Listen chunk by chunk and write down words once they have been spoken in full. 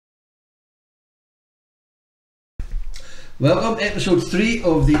Welcome, episode 3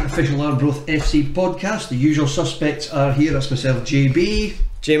 of the official Arbroath FC podcast. The usual suspects are here. It's myself, JB,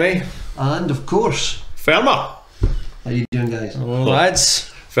 Jamie, and of course, Fermer. How you doing, guys? Oh,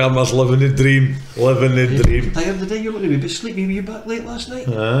 lads. Fermer's living the dream, Tired today? You're looking a bit sleepy. Were you back late last night?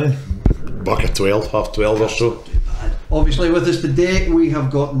 Aye, back at 12, half 12 or so. Not too bad. Obviously with us today we have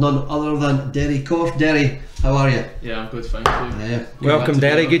got none other than Deri Corfe. Deri, how are you? Yeah, I'm good, thank you. Yeah. Welcome,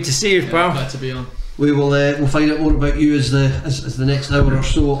 Deri. Good to see you, pal. Glad to be on. We will we'll find out more about you as the next hour or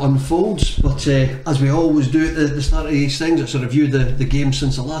so unfolds. But as we always do at the start of these things, it's a review the game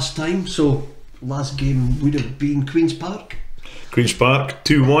since the last time. So last game would have been Queen's Park. Queen's Park,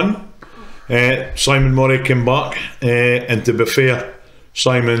 2-1. Simon Murray came back, and to be fair,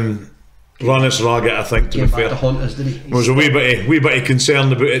 Simon ran us ragged, I think, to Came be back fair. to haunt us, did he? I was a wee bit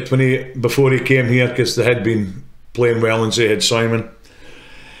concerned about it before he came here, because they had been playing well and so had Simon.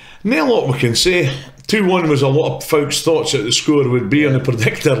 Not a lot we can say. 2-1 was a lot of folks' thoughts that the score would be in the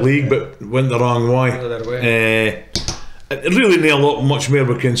predictor league, but went the wrong way. Really not a lot much more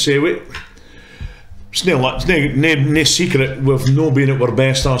we can say. It's no secret we've not been at our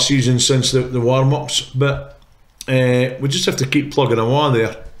best our season since the warm-ups, but we just have to keep plugging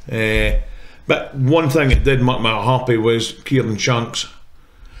away there. But one thing that did make me happy was Kieran Shanks.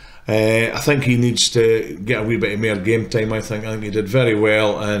 I think he needs to get a wee bit more game time. I think he did very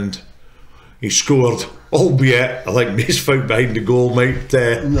well, and he scored, albeit I think his foot behind the goal might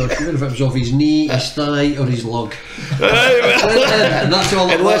No, sure if it was off his knee, his thigh or his lug. And that's all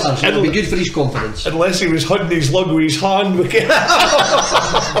that matters. It'll be good for his confidence. Unless he was hugging his lug with his hand.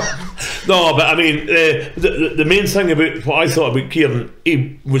 No, but I mean, the main thing about what I thought about Kieran,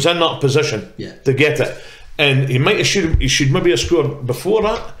 he was in that position to get it, and he should maybe have scored before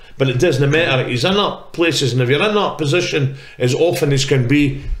that, but it doesn't matter. He's in that places, and if you're in that position as often as can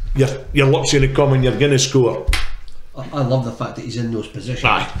be, your luck's going to come and you're going to score. I love the fact that he's in those positions.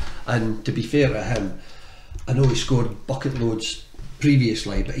 Aye. And to be fair to him, I know he scored bucket loads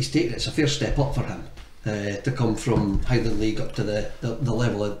previously, but he's taken it's a fair step up for him to come from Highland League up to the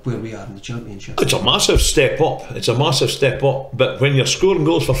level of where we are in the Championship. It's a massive step up. But when you're scoring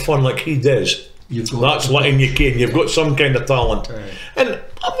goals for fun like he does, that's letting you can. You've got some kind of talent. Right. And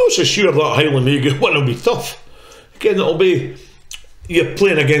I'm not so sure that Highland League will be tough. Again, it'll be, you're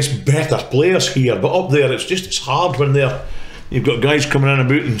playing against better players here, but up there it's hard when you've got guys coming in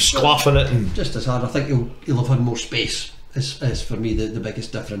about and sclaffing it. And just as hard. I think he'll have had more space. Is for me the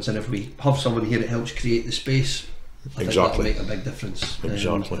biggest difference, and if we have someone here that helps create the space, I think that'll make a big difference.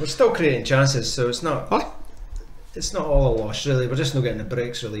 Exactly. We're still creating chances, so it's not all a loss really. We're just not getting the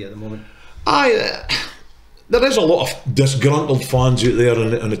breaks really at the moment. There is a lot of disgruntled fans out there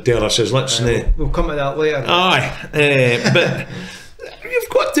on the terraces. We'll come to that later. But you've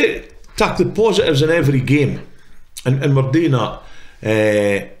got to take the positives in every game, and we're doing that.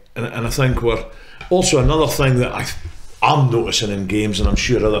 And I think we're also, another thing that I'm noticing in games, and I'm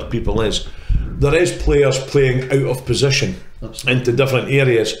sure other people there is players playing out of position. Absolutely. Into different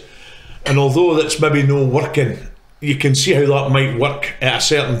areas, and although that's maybe no working, you can see how that might work at a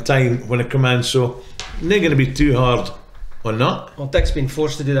certain time when it comes in, so not going to be too hard on that. Well, Dick's been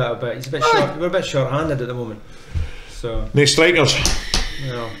forced to do that a bit. He's a bit we're a bit short-handed at the moment, so no strikers.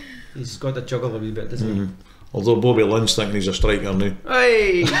 He's got to juggle a wee bit, doesn't he? Although Bobby Lynn's thinking he's a striker now.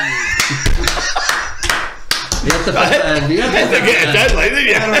 Hey! You have to get it dead, like, didn't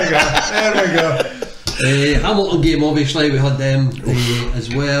you? There we go. Hamilton game, obviously we had them as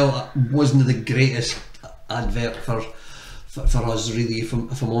well. Wasn't the greatest advert for us really, if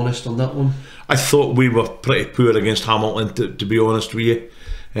I'm honest on that one. I thought we were pretty poor against Hamilton, to be honest with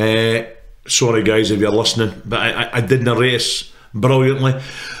you. Sorry guys if you're listening, but I did the race brilliantly.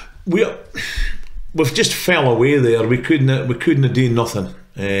 We've just fell away there. We couldn't have done nothing.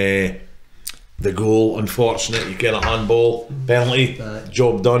 The goal, unfortunate. You get a handball penalty,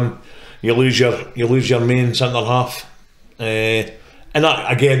 job done. You lose your main centre half, and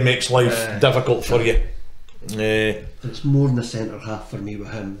that again makes life difficult for you. It's more than the centre half for me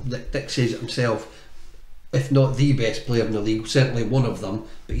with him. Dick says it himself. If not the best player in the league, certainly one of them,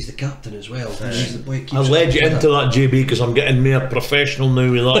 but he's the captain as well. He's the boy I led you into that, JB, because I'm getting more professional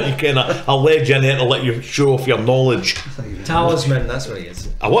now with that. I led you in here to let you show off your knowledge. Talisman, that's what he is.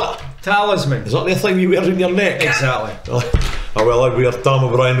 A what? Talisman. Is that the thing you wear in your neck? Exactly. Oh well, I'd wear Tom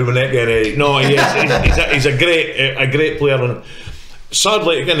O'Brien with my neck in. No, he's a great player, and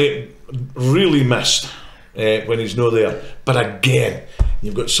sadly, again, really missed when he's not there. But again,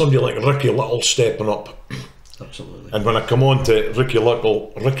 you've got somebody like Ricky Little stepping up. Absolutely. And when I come on to Ricky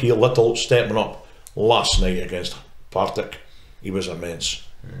Little stepping up last night against Partick, he was immense.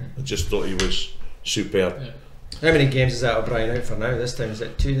 I just thought he was superb. How many games is that O'Brien out for now? This time is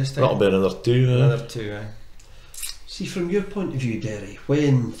it 2 this time? That'll be another 2. Another 2, See, from your point of view, Derry,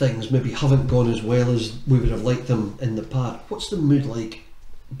 when things maybe haven't gone as well as we would have liked them in the park, what's the mood like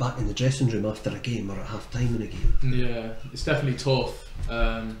back in the dressing room after a game or at half time in a game? Yeah, it's definitely tough.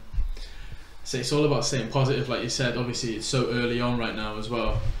 So it's all about staying positive, like you said. Obviously, it's so early on right now as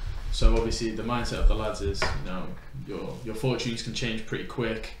well. So obviously, the mindset of the lads is, you know, your fortunes can change pretty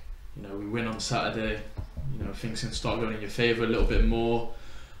quick. You know, we win on Saturday. You know, things can start going in your favour a little bit more.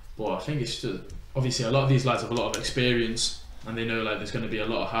 But I think it's just, obviously a lot of these lads have a lot of experience, and they know like there's going to be a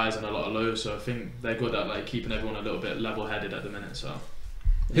lot of highs and a lot of lows. So I think they're good at like keeping everyone a little bit level-headed at the minute. So.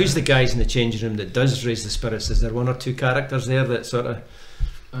 Who's the guys in the changing room that does raise the spirits? Is there one or two characters there that sort of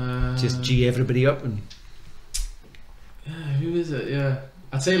just G everybody up? And yeah, who is it? Yeah,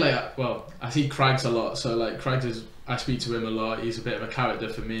 I'd say like, well, I see Craigs a lot. So like Craigs is, I speak to him a lot. He's a bit of a character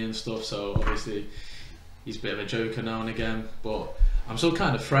for me and stuff. So obviously he's a bit of a joker now and again. But I'm still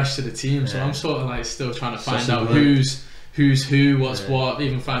kind of fresh to the team, so I'm sort of like still trying to find out who's who, what's what,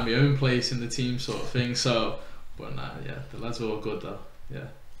 even find my own place in the team, sort of thing. So, but nah, yeah, the lads are all good though. Yeah.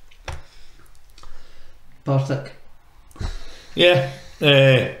 Bartek? Yeah.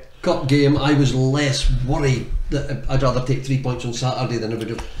 Cup game, I was less worried that I'd rather take 3 points on Saturday than I would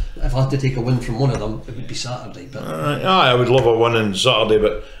have. If I had to take a win from one of them, it would be Saturday. But I would love a win on Saturday,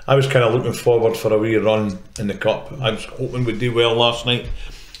 but I was kind of looking forward for a wee run in the cup. I was hoping we'd do well last night.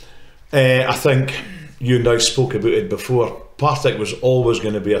 I think you and I spoke about it before. Partick was always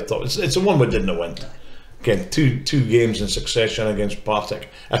going to be a top. It's the one we didn't win. Again, two games in succession against Partick,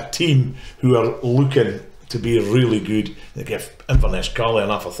 a team who are looking to be really good. They give Inverness Carly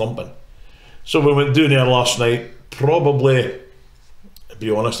enough a thumping. So we went down there last night, probably, to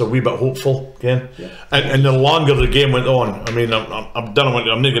be honest, a wee bit hopeful again. Yeah. And the longer the game went on, I mean, I'm not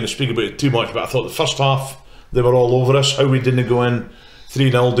going to speak about it too much, but I thought the first half they were all over us. How we didn't go in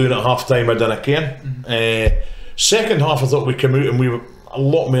 3-0 down at half time, I didn't care. Second half, I thought we came out and we were a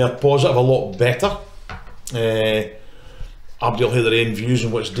lot more positive, a lot better. Abdul had their own views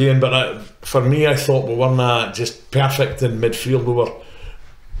on what's doing, but for me, I thought we weren't just perfect in midfield. We were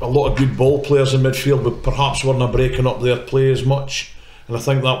a lot of good ball players in midfield, but perhaps weren't breaking up their play as much, and I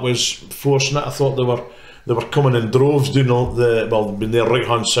think that was forcing it. I thought they were coming in droves doing their right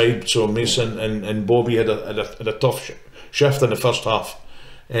hand side. So Mason and Bobby had a tough shift in the first half,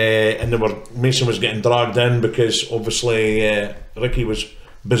 and Mason was getting dragged in because obviously Ricky was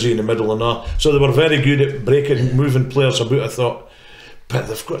busy in the middle and that. So they were very good at breaking, moving players about. I thought, but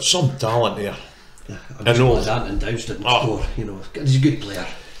they've got some talent there. Yeah, I know Anton Dowse didn't score. You know, he's a good player.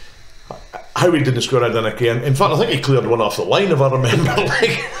 How he didn't score, I didn't care. In fact, I think he cleared one off the line, if I remember.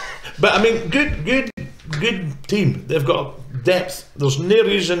 But I mean, good team. They've got depth. There's no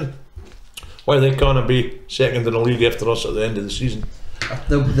reason why they can't be second in the league after us at the end of the season.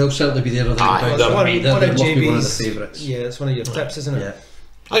 They'll certainly be there. One of JB's favourites. Yeah, it's one of your tips, isn't it? Yeah.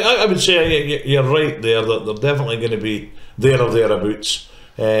 I would say you're right there, that they're definitely going to be there or thereabouts.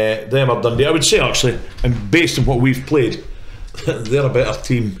 Them or Dundee, I would say actually, and based on what we've played, they're a better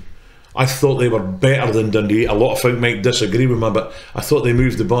team. I thought they were better than Dundee. A lot of folk might disagree with me, but I thought they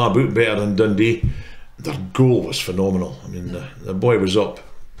moved the bar about better than Dundee. Their goal was phenomenal. I mean, the boy was up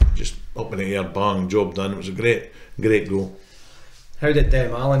in the air, bang, job done. It was a great goal. How did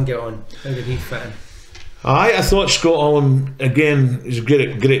Allen get on? How did he fit in? I thought Scott Allen, again, is a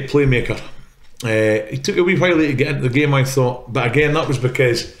great playmaker. He took a wee while to get into the game, I thought, but again, that was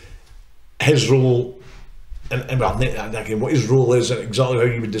because his role, and again, what his role is, exactly how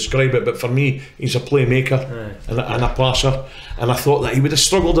you would describe it, but for me, he's a playmaker and a passer, and I thought that he would have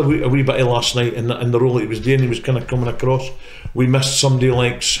struggled a wee bit last night in the role that he was doing. He was kind of coming across. We missed somebody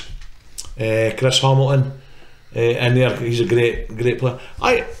like Chris Hamilton in there. He's a great player.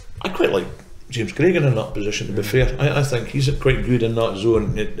 I quite like James Cragen in that position, to be fair. I think he's quite good in that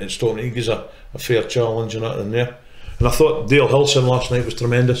zone. It's Tony. He gives a fair challenge and that in there. And I thought Dale Hilson last night was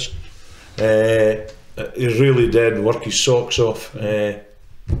tremendous. He really did work his socks off. There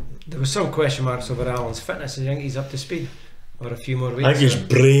was some question marks over Alan's fitness. Do you think he's up to speed, or a few more weeks? I think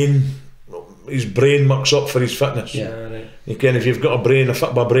his brain mucks up for his fitness. Yeah, right. Again, if you've got a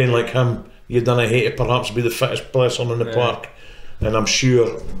fit brain like him, you don't hate to perhaps be the fittest person in the park. And I'm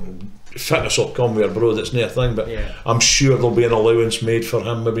sure fitness will come with Arbroath, it's no thing, but I'm sure there'll be an allowance made for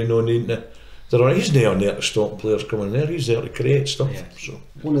him, maybe no needing to. He's not there to stop players coming there, he's there to create stuff. So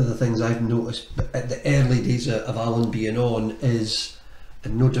one of the things I've noticed at the early days of Alan being on is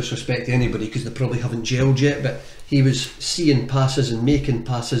and no disrespect to anybody because they probably haven't gelled yet, but he was seeing passes and making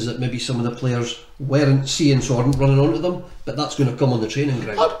passes that maybe some of the players weren't seeing, so aren't running onto them, but that's going to come on the training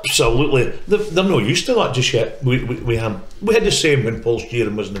ground. Absolutely. They're not used to that just yet. We had the same when Paul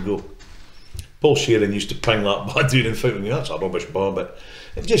Sheeran was in the goal. Paul Sheeran used to ping that ball down and foul, that's a rubbish ball, but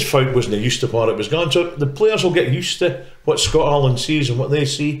it just foul wasn't used to what it was going. So the players will get used to what Scott Allen sees and what they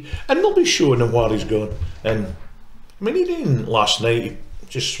see, and they'll be showing them where he's going. And I mean, he did last night, he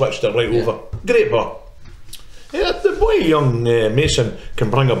just switched it right over. Great ball. Yeah, the boy young Mason can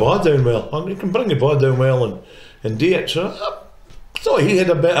bring a ball down well. I mean, he can bring the ball down well and do it. So I thought he had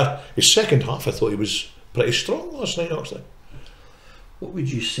a better. His second half, I thought he was pretty strong last night, actually. What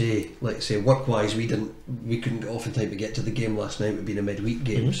would you say, like say work-wise, we couldn't get off in time to get to the game last night, it would be a midweek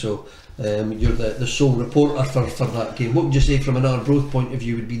game, so you're the sole reporter for that game. What would you say from an Arbroath point of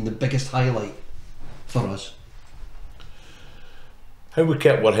view would be the biggest highlight for us? How we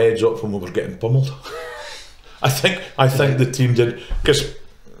kept our heads up when we were getting pummeled. I think the team did, because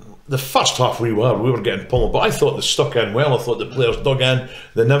the first half we were getting pummeled, but I thought they stuck in well. I thought the players dug in.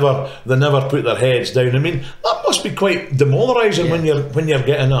 They never put their heads down. I mean, that must be quite demoralising when you're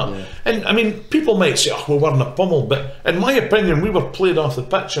getting that. Yeah. And I mean, people might say, "Oh, we weren't pummeled," but in my opinion, we were played off the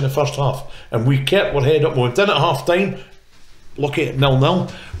pitch in the first half, and we kept our head up. We went in at half time, lucky at 0-0.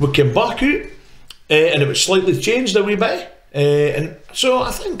 We came back out, and it was slightly changed a wee bit. And so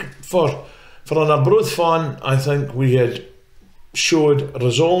I think for an Arbroath fan, I think we had showed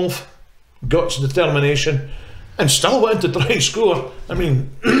resolve, guts, determination, and still went to try and score. I mean,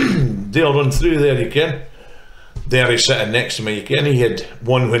 they'll run through there, you can. Deri sitting next to me, you can. He had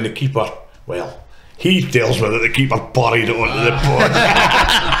one when the keeper, well, he tells me that the keeper buried it onto the post.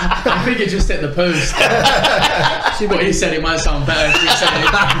 I think it just hit the post. See what he said, it might sound better if he said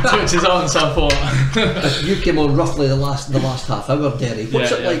it touches on, so I thought. You came on roughly the last half hour, Deri.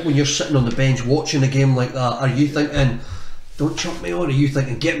 What's it like when you're sitting on the bench watching a game like that? Are you thinking, don't chuck me on? Are you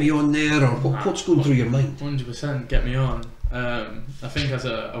thinking, get me on there? Or what's going through your mind? 100% get me on. I think as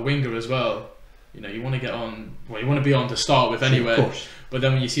a winger as well, you know, you want to get on, well, you want to be on to start with anyway. Of course. But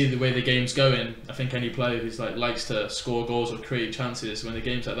then when you see the way the game's going, I think any player who's likes to score goals or create chances, when the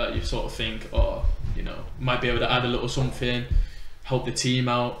game's like that, you sort of think, oh, you know, might be able to add a little something, help the team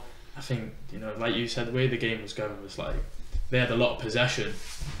out. I think, you know, like you said, the way the game was going was like, they had a lot of possession.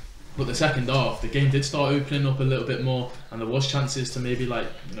 But the second half, the game did start opening up a little bit more, and there was chances to maybe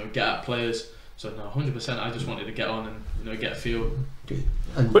get at players. So no, 100%. I just wanted to get on and get a feel. Okay.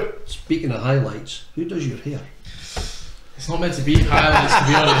 And speaking of highlights, who does your hair? It's not meant to be highlights, to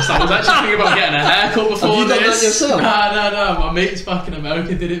be honest. I was actually thinking about getting a haircut before Have you this. done that yourself? No. My mates back in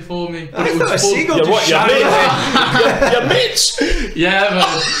America did it for me. But it was your mates? Yeah,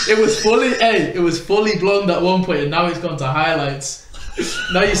 man. It was fully blonde at one point, and now it's gone to highlights.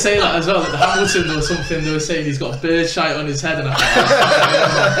 Now you say that as well, like the Hamilton or something, they were saying he's got bird shite on his head, and I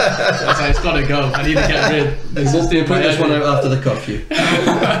was like, it's got to go. I need to get rid. We'll put this one out after the curfew.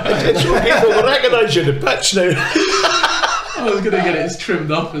 It's okay, we'll recognise you in the pitch now. I was going to get it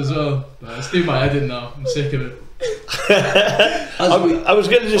trimmed up as well. It's doing my head in now. I'm sick of it. I was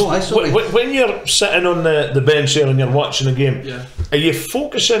going to just when you're sitting on the bench there and you're watching the game, are you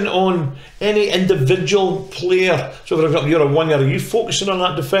focusing on any individual player? So for example, you're a winger, are you focusing on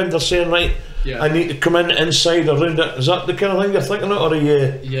that defender saying, right, I need to come in inside around it? Is that the kind of thing you're thinking of, or are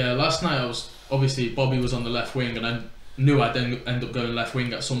you? Yeah, last night I was, obviously Bobby was on the left wing, and I knew I'd end up going left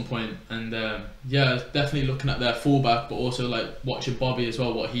wing at some point, and definitely looking at their fullback, but also watching Bobby as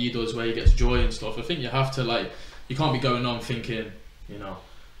well, what he does, where he gets joy and stuff. I think you have to you can't be going on thinking, you know,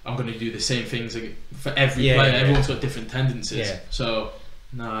 I'm going to do the same things for every player. Everyone's got different tendencies. So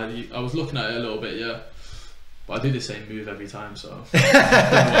I was looking at it a little bit, but I do the same move every time. So what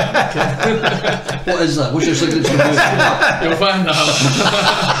is that? What's your signature move? You'll find out.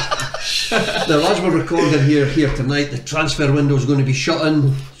 Now, as we're recording here tonight, the transfer window is going to be shut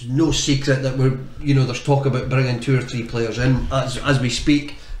in. It's no secret that there's talk about bringing 2 or 3 players in as we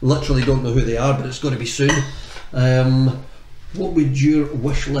speak. Literally don't know who they are, but it's going to be soon. What would your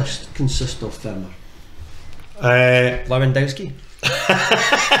wish list consist of, Fermer? Lewandowski.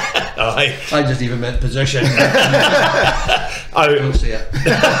 I just even meant position. Don't say it.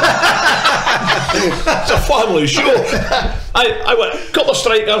 It's a family show. I want a couple of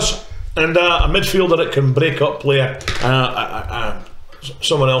strikers and a midfielder that can break up play,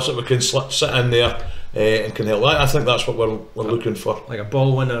 someone else that we can sit in there and can help. I think that's what we're looking for. Like a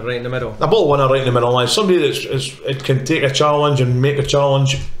ball winner right in the middle. A ball winner right in the middle. Like somebody it can take a challenge and make a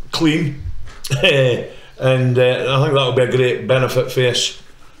challenge clean. And I think that would be a great benefit for us,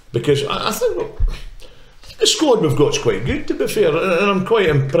 because I think The squad we've got's quite good, to be fair, and I'm quite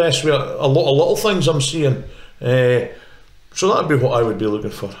impressed with a lot of little things I'm seeing. So that'd be what I would be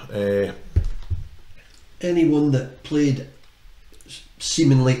looking for. Anyone that played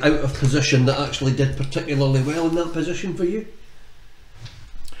seemingly out of position that actually did particularly well in that position for you?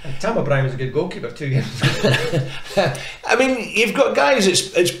 Tom O'Brien was a good goalkeeper 2 games. I mean, you've got guys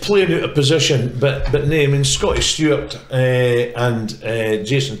it's playing out of position, but I mean, Scotty Stewart and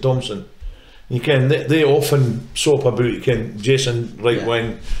Jason Thompson, you can they often swap about. You can Jason right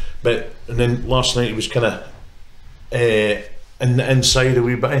wing, and then last night he was kind of in the inside a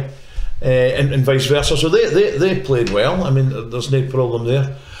wee bit, and vice versa. So they played well. I mean, there's no problem there.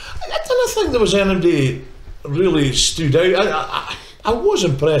 I don't think there was anybody really stood out. I was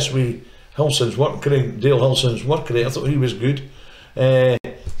impressed with Hilson's work rate, Dale Hilson's work rate. I thought he was good.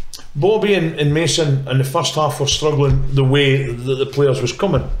 Bobby and Mason in the first half were struggling the way that the players was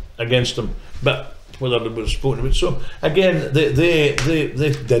coming against them, but whether they were spoken about. So again, they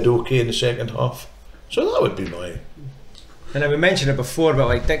did okay in the second half. So that would be my. And we mentioned it before, but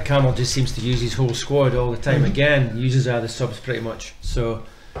like Dick Campbell just seems to use his whole squad all the time. Again, uses other subs pretty much. So.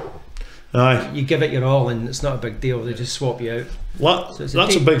 Aye. You give it your all and it's not a big deal, they just swap you out. So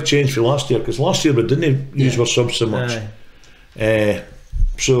that's a big change for last year, because last year we didn't use our subs so much.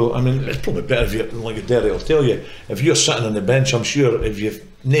 So I mean, it's probably better if you, like Derry will tell you, if you're sitting on the bench, I'm sure if you've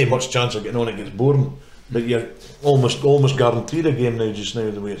no much chance of getting on against Bourne, but you're almost guaranteed a game now just now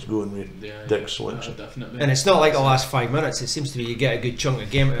the way it's going with Dick's selection. Definitely. And it's not like the last 5 minutes, it seems to be you get a good chunk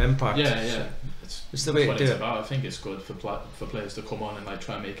of game at impact. Yeah. It's the way to do it. I think it's good for players to come on and like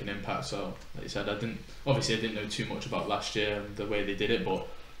try and make an impact. So, like you said, I didn't know too much about last year and the way they did it, but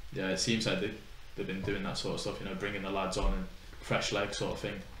yeah, it seems like they've been doing that sort of stuff. You know, bringing the lads on and fresh legs sort of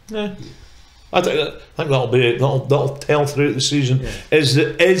thing. Yeah, I think that'll tell throughout the season. Yeah. Is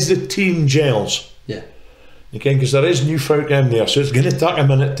the team gels? Yeah, you can, because there is new folk in there, so it's going to take a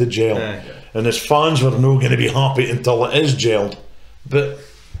minute to gel. And as fans, we're not going to be happy until it is gelled, but.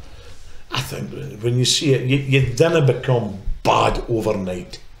 I think when you see it, you didn't become bad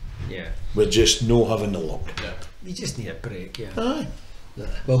overnight. Yeah. We're just no having the luck. Yeah. You just need a break, yeah. Aye.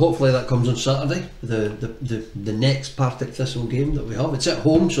 Well, hopefully that comes on Saturday, the next Partick Thistle game that we have. It's at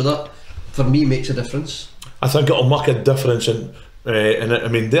home, so that for me makes a difference. I think it'll make a difference, and I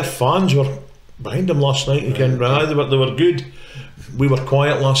mean their fans were behind them last night. You can, they were good. We were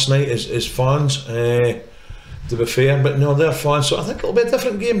quiet last night as fans. To be fair, but no, they're fans, so I think it'll be a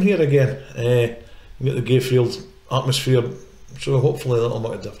different game here again. You get the Gayfield atmosphere, so hopefully that'll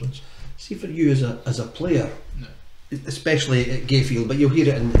make a difference. See, for you as a player, especially at Gayfield, but you'll hear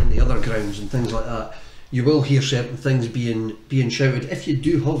it in the other grounds and things like that, you will hear certain things being shouted. If you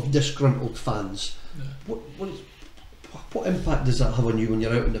do have disgruntled fans, what impact does that have on you when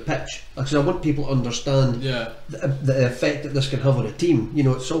you're out on the pitch? Because I want people to understand the effect that this can have on a team. You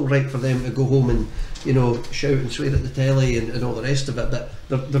know, it's all right for them to go home and, you know, shout and swear at the telly and all the rest of it, but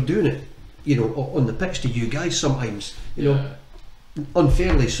they're doing it, you know, on the pitch to you guys sometimes, you know,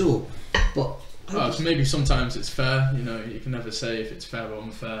 unfairly so. But maybe sometimes it's fair. You know, you can never say if it's fair or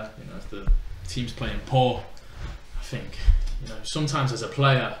unfair. You know, if the team's playing poor, I think, you know, sometimes as a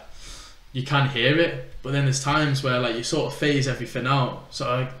player you can hear it, but then there's times where like you sort of phase everything out. So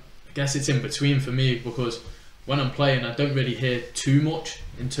I guess it's in between for me, because when I'm playing I don't really hear too much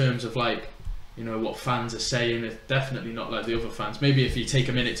in terms of like, you know, what fans are saying. It's definitely not like the other fans. Maybe if you take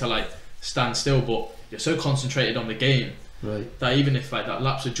a minute to like stand still, but you're so concentrated on the game that even if like that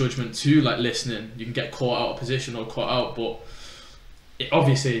lapse of judgment to like listening, you can get caught out of position or caught out. But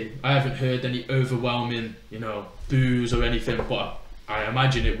obviously I haven't heard any overwhelming, you know, boos or anything, but I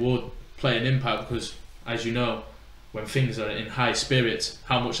imagine it would play an impact, because as you know, when things are in high spirits,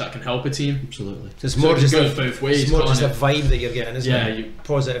 how much that can help a team. Absolutely. It's more just goes both ways. It's more just a vibe that you're getting, isn't it? You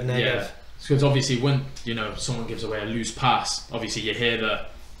positive, negative. Yeah. Because obviously when, you know, someone gives away a loose pass, obviously you hear the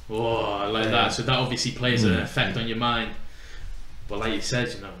that, so that obviously plays an effect on your mind. But like you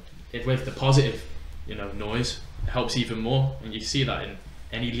said, you know, with the positive, you know, noise, it helps even more, and you see that in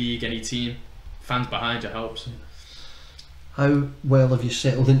any league, any team. Fans behind you helps. How well have you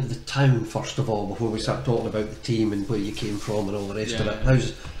settled into the town, first of all, before we start talking about the team and where you came from and all the rest of it?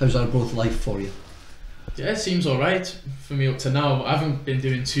 How's Arbroath life for you? Yeah, it seems alright for me up to now. I haven't been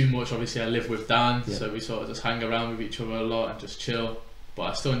doing too much. Obviously I live with Dan, so we sort of just hang around with each other a lot and just chill. But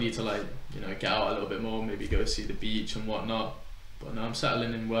I still need to, like, you know, get out a little bit more, maybe go see the beach and whatnot. But no, I'm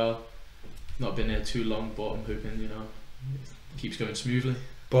settling in well. Not been here too long, but I'm hoping, you know, it keeps going smoothly.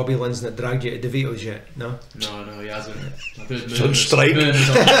 Bobby Lynn's not dragged you to DeVito's yet, no? No, he hasn't. I've heard It's on strike.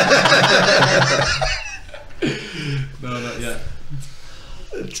 No, not yet.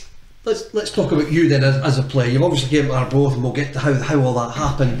 let's talk about you then as a player. You've obviously came to Arbroath, and we'll get to how all that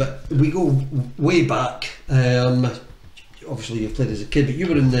happened. But we go way back. Obviously, you played as a kid, but you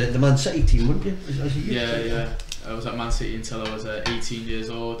were in the Man City team, weren't you? As a youth player? Yeah. I was at Man City until I was 18 years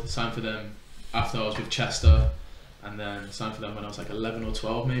old. Signed for them after I was with Chester, and then signed for them when I was like 11 or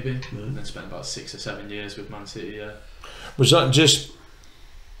 12 maybe, and then spent about 6 or 7 years with Man City. Yeah. Was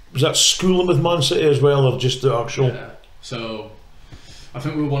that schooling with Man City as well, or just the actual? Yeah. So I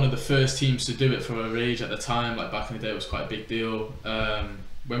think we were one of the first teams to do it for our age at the time. Like back in the day, it was quite a big deal.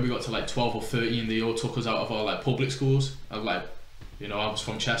 When we got to like 12 or 13, they all took us out of our like public schools. I was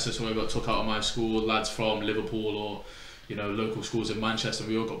from Chester, so we got took out of my school. Lads from Liverpool or local schools in Manchester,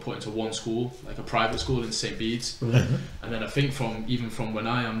 we all got put into one school, like a private school in St Bede's. Mm-hmm. And then I think from when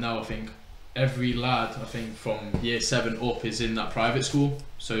I am now, I think every lad from year 7 up is in that private school.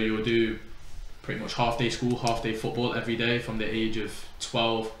 So you'll do pretty much half day school, half day football every day from the age of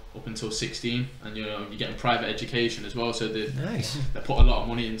 12 up until 16, and you're getting private education as well. So they put a lot of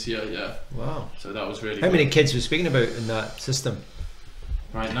money into you. Yeah. Wow. So that was really How good. many kids we're speaking about in that system?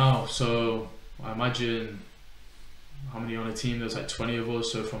 Right now, so I imagine how many on a team. There's like 20 of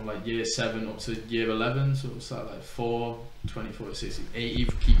us, so from like year 7 up to year 11, so it's like 4, 24, 60, 80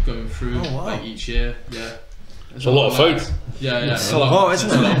 keep going through like each year. Yeah, it's a lot of folk. Yeah, it's a lot, isn't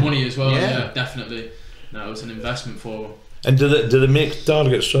it? A lot of money as well. Yeah. Yeah, definitely. No, it was an investment for them. And do they make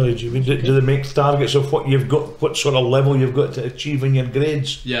targets? Sorry, do they make targets of what you've got, what sort of level you've got to achieve in your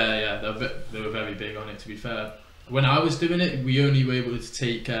grades? Yeah, they were very big on it. To be fair, when I was doing it, we only were able to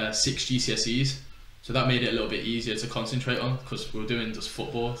take 6 GCSEs, so that made it a little bit easier to concentrate on because we were doing just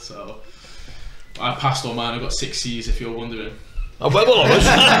football. So I passed all mine. I got 6 Cs, if you're wondering. Oh, well, honest.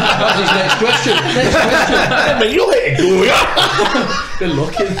 That's his next question. I mean, you let it go, yeah. Good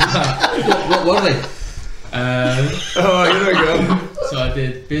luck in that. What were they? Here we go. So I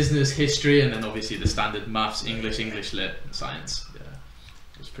did business, history, and then obviously the standard maths, English lit, and science. Yeah,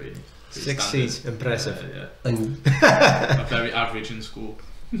 it was pretty 6 standard. C's, impressive. Yeah. And I'm very average in school.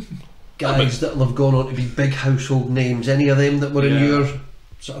 guys that will have gone on to be big household names, any of them that were in your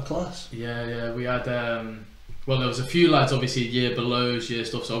sort of class? Yeah, we had well, there was a few lads obviously year below year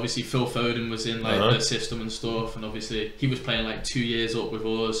stuff, so obviously Phil Foden was in like the system and stuff, and obviously he was playing like 2 years up with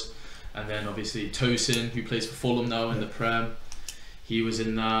us, and then obviously Tosin, who plays for Fulham now in the Prem, he was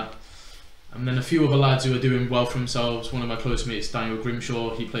in that, and then a few other lads who are doing well for themselves. One of my close mates, Daniel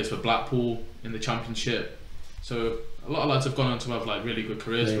Grimshaw, he plays for Blackpool in the Championship, so a lot of lads have gone on to have like really good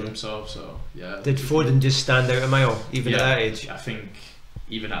careers for themselves. So yeah. Did Foden just stand out a mile, even at that age? I think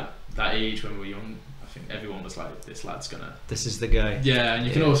even at that age when we were young, I think everyone was like, this lad's gonna... This is the guy. Yeah, and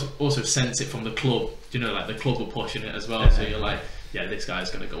you can also sense it from the club. Like the club were pushing it as well. So you're like, yeah, this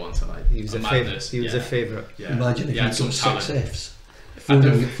guy's gonna go on to like he was a madness. He was a favourite. Yeah. Imagine if he had some some 6 talent. Fs. Foden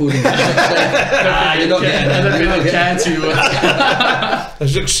got 6 Fs. You're not getting I don't it. really care too much.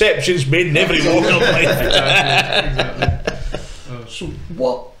 There's exceptions made in every walk of life. Exactly. So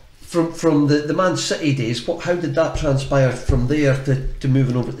what, from the Man City days, how did that transpire from there to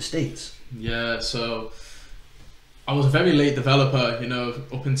moving over to the States? Yeah, so I was a very late developer,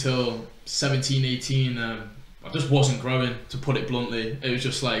 up until 17, 18, I just wasn't growing, to put it bluntly. It was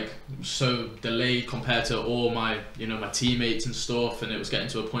just like so delayed compared to all my, my teammates and stuff, and it was getting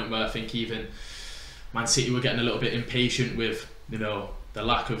to a point where I think even Man City were getting a little bit impatient with, the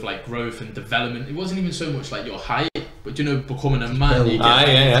lack of like growth and development. It wasn't even so much like your height, but becoming a man, you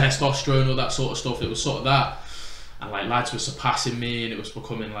get testosterone, all that sort of stuff. It was sort of that, and like lads were surpassing me, and it was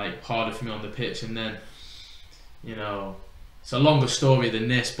becoming like harder for me on the pitch. And then, it's a longer story than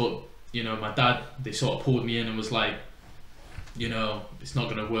this, but my dad, they sort of pulled me in and was like, it's not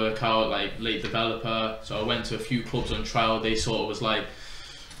going to work out, like late developer. So I went to a few clubs on trial. They sort of was like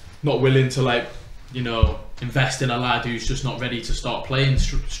not willing to like invest in a lad who's just not ready to start playing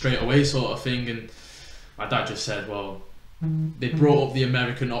straight away, sort of thing. And my dad just said, well, they brought up the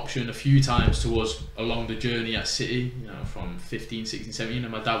American option a few times to us along the journey at City, from 15, 16, 17,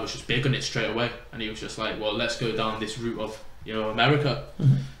 and my dad was just big on it straight away, and he was just like, well, let's go down this route of America.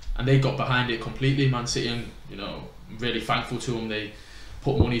 And they got behind it completely, Man City, and I'm really thankful to them. They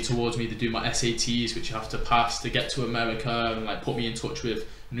put money towards me to do my SATs, which you have to pass to get to America, and like put me in touch with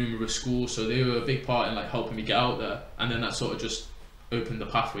numerous schools. So they were a big part in like helping me get out there, and then that sort of just opened the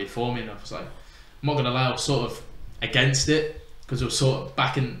pathway for me. And I was like, I'm not gonna lie, I was sort of against it, because it was sort of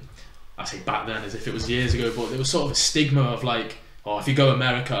back then as if it was years ago, but there was sort of a stigma of like, oh, if you go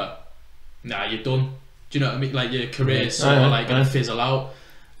America, nah, you're done. Do you know what I mean? Like your career's sort of like gonna fizzle out.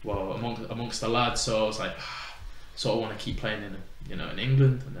 Well, amongst the lads, so I was like, sort of want to keep playing in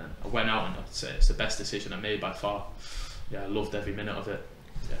England. And then I went out, and I'd say it's the best decision I made by far. Yeah, I loved every minute of it.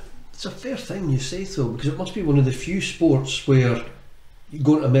 Yeah. It's a fair thing you say though, because it must be one of the few sports where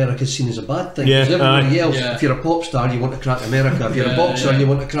going to America is seen as a bad thing. Yeah, Because everybody else, Yeah. if you're a pop star, you want to crack America. If you're a Yeah, boxer, yeah. you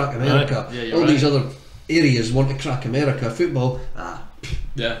want to crack America. Yeah, you're All right. these other areas want to crack America. Football,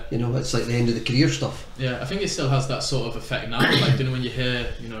 Yeah. you know, it's like the end of the career stuff. Yeah, I think it still has that sort of effect now. Like, you know, when you hear,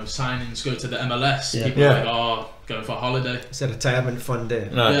 you know, signings go to the MLS, Yeah. people Yeah. are like, oh, going for a holiday. It's a retirement fund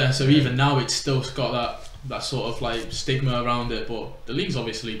there. Yeah, so even now it's still got that sort of like stigma around it, but the league's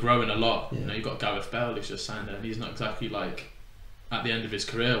obviously growing a lot. Yeah. You know, you've got Gareth Bale who's just signed there, and he's not exactly like at the end of his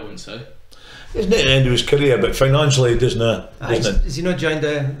career, I wouldn't say. Isn't it at the end of his career, but financially, doesn't it? Has he not joined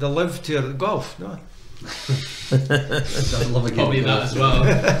the Live Tour golf? No. I'd love a game Probably of that golf. as well.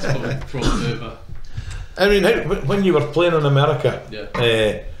 It's probably brought it over. I mean, when you were playing in America, Yeah.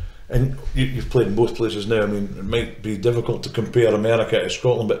 and you've played in both places now, I mean, it might be difficult to compare America to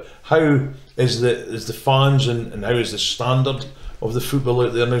Scotland, but how is the fans and how is the standard of the football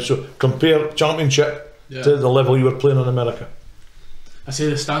out there now? So compare Championship Yeah. to the level you were playing in America. I say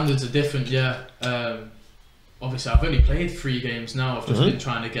the standards are different, yeah. Obviously, I've only played 3 games now. I've just been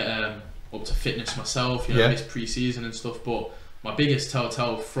trying to get up to fitness myself, you know, this pre-season and stuff. But my biggest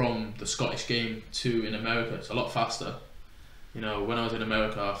telltale from the Scottish game to in America, it's a lot faster. You know, when I was in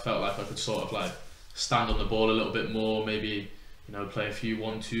America, I felt like I could sort of like stand on the ball a little bit more, maybe, you know, play a few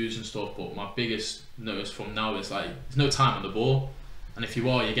 1-2s and stuff. But my biggest notice from now is like, there's no time on the ball. And if you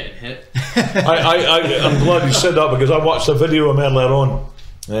are, you're getting hit. I'm glad you said that, because I watched a video of him earlier on.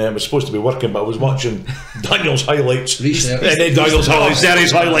 It was supposed to be working, but I was watching Daniel's highlights. Research. Daniel's highlights,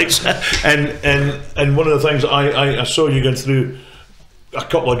 Deri's highlights, and one of the things I saw you going through a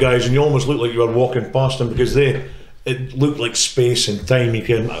couple of guys, and you almost looked like you were walking past them, because it looked like space and time.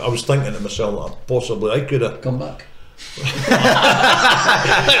 I was thinking to myself, possibly I could have Come back.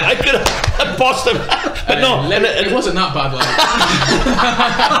 I could have passed him, but no, It wasn't that bad, like.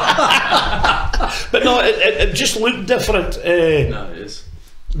 but no, it just looked different. No, it is.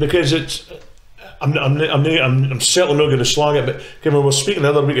 Because it's, I'm certainly not going to slag it, but we were speaking the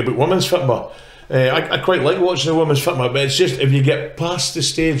other week about women's football. I quite like watching the women's football, but it's just, if you get past the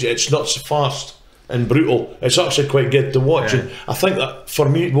stage, it's not so fast and brutal. It's actually quite good to watch. And I think that for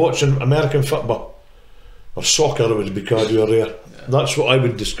me, watching American football or soccer, it would be cardio rare. That's what I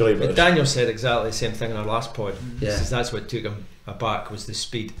would describe it as. Daniel said exactly the same thing in our last pod. Yeah. He says that's what took him aback, was the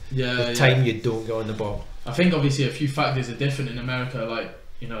speed. Yeah, The time you don't get on the ball. I think obviously a few factors are different in America, like,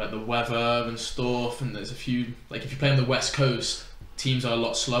 you know, like the weather and stuff, and there's a few, like if you play on the West Coast, teams are a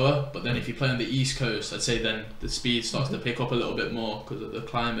lot slower, but then if you play on the East Coast, I'd say then the speed starts to pick up a little bit more because of the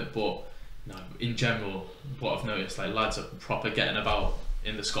climate. But no, in general, what I've noticed, like, lads are proper getting about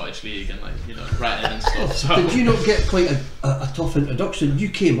in the Scottish League and, like, you know, ratting and stuff. So Did you not get quite a tough introduction? You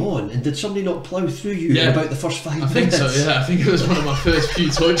came on, and did somebody not plough through you in about the first 5 minutes? I think so, yeah. I think it was one of my first few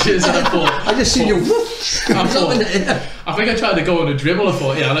touches, and I thought, I just seen you whoop, I think I tried to go on a dribble. I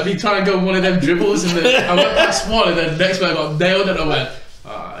thought, yeah, let me try and go on one of them dribbles, and then I went past one, and then next one I got nailed, and I went,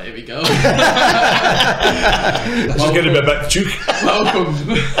 here we go. This is going to be a bit chook. Welcome.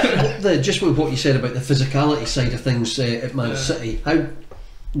 Just with what you said about the physicality side of things at Man City, how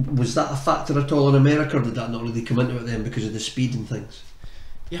was that a factor at all in America, or did that not really come into it then because of the speed and things?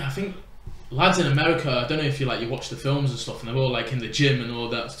 Yeah, I think lads in America, I don't know if you watch the films and stuff, and they're all like in the gym and all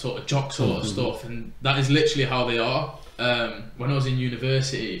that sort of jock sort of stuff, and that is literally how they are. When I was in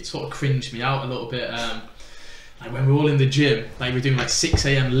university, it sort of cringed me out a little bit. Like when we're all in the gym, like we're doing like 6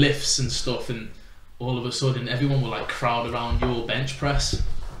 AM lifts and stuff, and all of a sudden everyone will like crowd around your bench press, and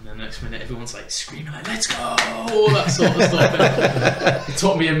then the next minute everyone's like screaming like, let's go, all that sort of stuff. And it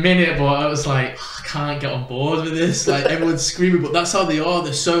took me a minute, but I was like, I can't get on board with this, like everyone's screaming, but that's how they are.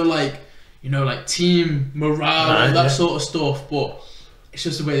 They're so like, you know, like team morale and that sort of stuff, but it's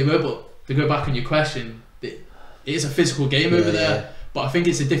just the way they were. But to go back on your question, it is a physical game over there, but I think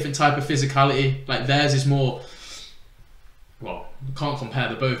it's a different type of physicality. Like theirs is more, well, can't compare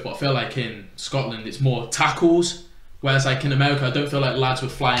the both, but I feel like in Scotland it's more tackles, whereas like in America I don't feel like lads were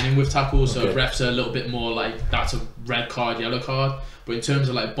flying in with tackles, so refs are a little bit more like, that's a red card, yellow card. But in terms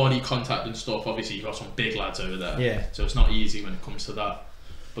of like body contact and stuff, obviously you've got some big lads over there, so it's not easy when it comes to that,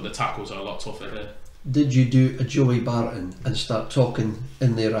 but the tackles are a lot tougher here. Did you do a Joey Barton and start talking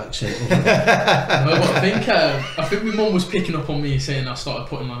in their accent over No, but I think my mum was picking up on me saying I started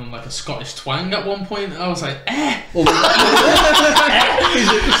putting on like a Scottish twang at one point. I was like, I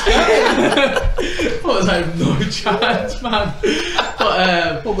was like, no chance, man.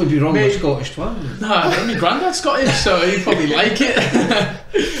 But what would be wrong with Scottish twang? Nah, my granddad's Scottish, so he'd probably like it.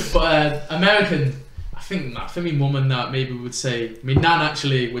 But American, I think my mum and that maybe would say, my nan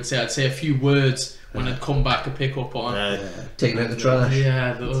actually would say, I'd say a few words when I'd come back a pick up on. Taking out the trash.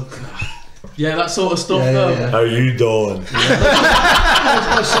 Yeah, yeah, that sort of stuff though. Yeah. How you doing?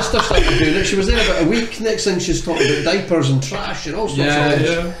 My sister started doing it. She was there about a week. Next thing she's talking about diapers and trash and all sorts of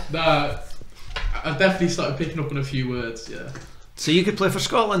things. Nah, I definitely started picking up on a few words. Yeah. So you could play for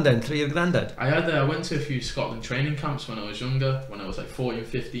Scotland then through your granddad? I went to a few Scotland training camps when I was younger. When I was like 14,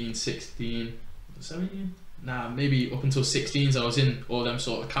 15, 16, 17. Nah, maybe up until 16s. I was in all them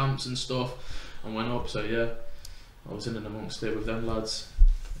sort of camps and stuff, and went up. So yeah, I was in and amongst it with them lads.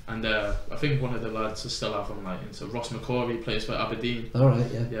 And I think one of the lads I still have on like into Ross McCorry, plays for Aberdeen.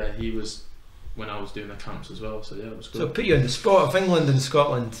 Alright, yeah. Yeah, he was when I was doing the camps as well, so yeah, it was good. So put you on the spot. If England and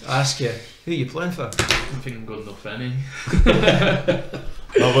Scotland ask you, who are you playing for? I don't think I'm good enough for any.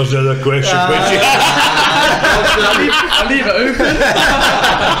 That was the other question. I'll leave it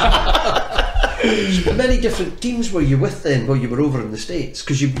open. So many different teams were you with then while you were over in the States?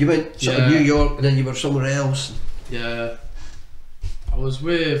 Because you went sort of New York and then you were somewhere else. Yeah, I was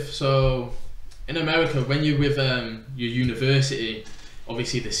with, so in America when you're with your university,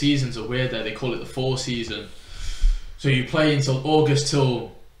 obviously the seasons are weird there, they call it the fall season. So you play until August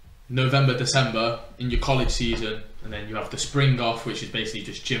till November, December in your college season, and then you have the spring off, which is basically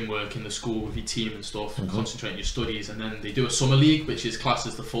just gym work in the school with your team and stuff, and concentrate on your studies, and then they do a summer league which is classed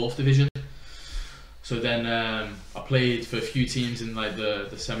as the 4th division. So then I played for a few teams in like the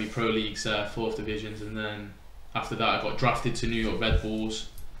semi-pro leagues, 4th divisions, and then after that I got drafted to New York Red Bulls.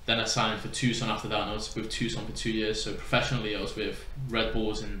 Then I signed for Tucson after that, and I was with Tucson for 2 years. So professionally I was with Red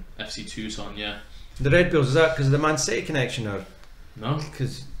Bulls and FC Tucson, yeah. The Red Bulls, is that because of the Man City connection, or? No.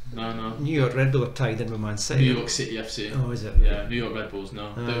 Because No. New York Red Bull are tied in with Man City. New York City FC. Oh, is it? Yeah, New York Red Bulls,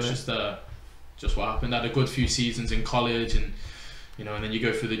 no. That was just what happened. I had a good few seasons in college, and you know, and then you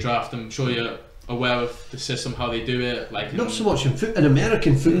go through the draft. I'm sure you're aware of the system, how they do it. Like not so much in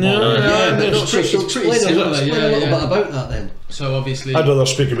American football. No, but it's pretty similar. Explain a little bit about that then. So obviously, I'd rather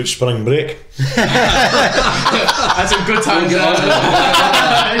speak about spring break. that's a good time.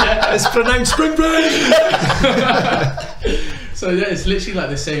 It's pronounced spring break. So yeah, it's literally like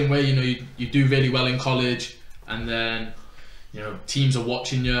the same way. You know, you do really well in college, and then you know teams are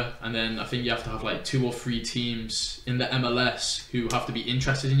watching you, and then I think you have to have like 2 or 3 teams in the MLS who have to be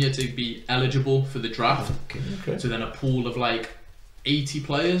interested in you to be eligible for the draft. Okay. So then a pool of like 80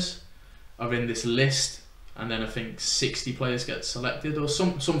 players are in this list, and then I think 60 players get selected or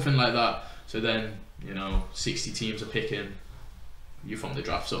something like that. So then you know 60 teams are picking you from the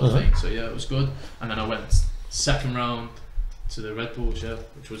draft sort of thing. So yeah, it was good. And then I went 2nd round to the Red Bulls, yeah,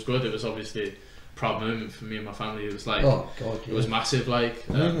 which was good. It was obviously a proud moment for me and my family. It was like, it was massive. Like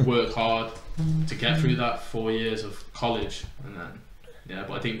work hard to get through that 4 years of college, and then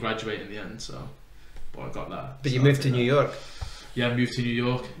but I didn't graduate in the end. So, but I got that. But you moved to New York. Yeah, I moved to New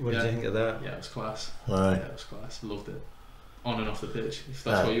York. What did you think of that? Yeah, it was class. Aye. Yeah, it was class. Loved it. On and off the pitch, if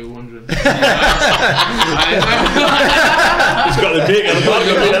that's what you were wondering. He's got the bacon.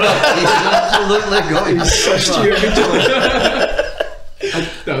 Absolutely got it.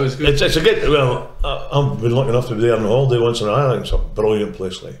 That was good. It's a good. Well, I've been lucky enough to be there on holiday once in a while. I think it's a brilliant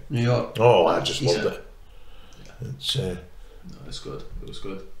place. Like New York. Oh, I just loved it. It's no, it's good. It was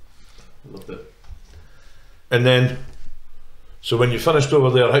good. I loved it. and then, so when you finished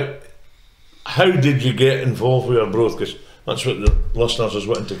over there, how did you get involved with Arbroath? Because that's what the listeners is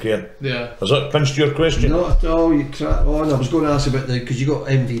wanting to care. Yeah. Has that pinched your question? Not at all. You crack on. I was going to ask about because you got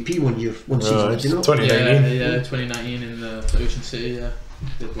MVP one season, did you know? 2019. Yeah, 2019 in the Ocean City. Yeah,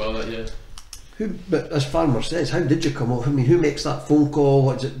 did well that year. But as Fermer says, how did you come up? I mean, who makes that phone call?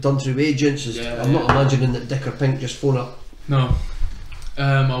 What's it done through agents? I'm not imagining that Dick or Pink just phone up. No,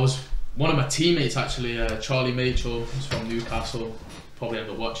 I was one of my teammates actually, Charlie Machel, who's from Newcastle. Probably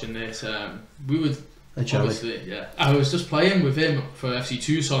end up watching this. We would. Obviously, yeah. I was just playing with him for FC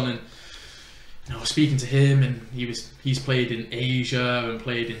Tucson, and I was speaking to him, and he's played in Asia and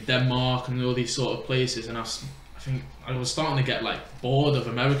played in Denmark and all these sort of places, and I think I was starting to get like bored of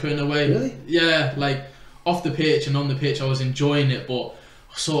America in a way. Really? Yeah, like off the pitch and on the pitch, I was enjoying it, but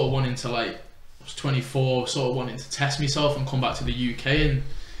I was sort of wanting to I was 24, sort of wanting to test myself and come back to the UK and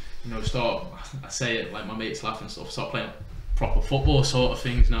I say it like my mates laugh and stuff, start playing proper football sort of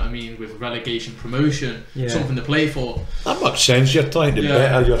things, you know what I mean, with relegation, promotion, something to play for. That makes sense. You're trying to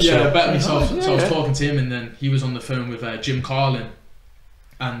better yourself. Yeah, better myself. So I was talking to him, and then he was on the phone with Jim Carlin,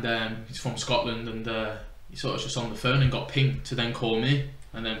 and he's from Scotland, and he sort of just on the phone and got Pink to then call me,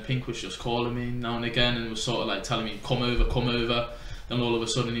 and then Pink was just calling me now and again, and was sort of like telling me come over. Then all of a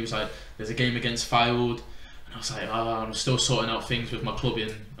sudden he was like, there's a game against Fylde. And I was like, I'm still sorting out things with my club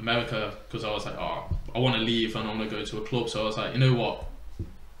in America, because I was like, I want to leave and I want to go to a club. So I was like, you know what,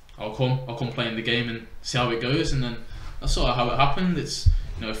 I'll come play in the game and see how it goes. And then that's sort of how it happened. It's,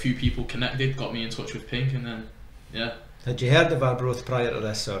 you know, a few people connected, got me in touch with Pink, and then yeah. Had you heard of Arbroath prior to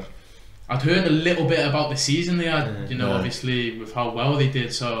this, or? I'd heard a little bit about the season they had, you know, obviously with how well they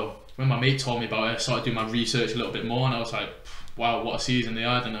did. So when my mate told me about it, I started doing my research a little bit more, and I was like, wow, what a season they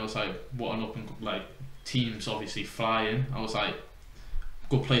had. And I was like, what an up and like teams obviously flying. I was like,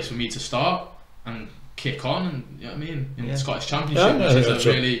 good place for me to start and kick on, and you know what I mean, in the Scottish Championship, which is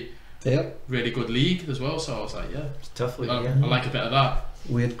a really good league as well. So I was like, yeah, it's a tough league. I like a bit of that.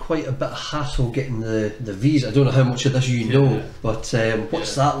 We had quite a bit of hassle getting the visa. I don't know how much of this you know, but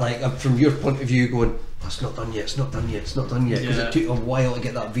what's that like from your point of view? Going, oh, it's not done yet. It's not done yet. It's not done yet. Because it took a while to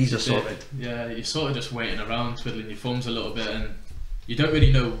get that visa sorted. Yeah, you're sort of just waiting around, twiddling your thumbs a little bit, and you don't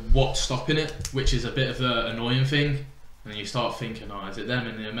really know what's stopping it, which is a bit of the annoying thing. And you start thinking, oh, is it them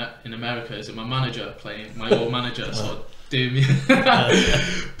in America? Is it my manager playing, my old manager sort of doing me?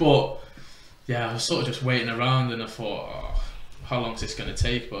 But yeah, I was sort of just waiting around, and I thought, oh, how long is this going to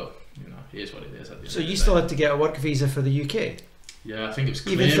take? But you know, here's what it is. At the so end you of still the had to get a work visa for the UK? Yeah, I think it was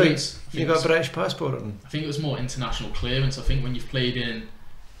even clearance. You got a British passport? I think it was more international clearance. I think when you've played in,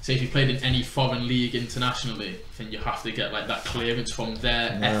 say if you've played in any foreign league internationally, I think you have to get like that clearance from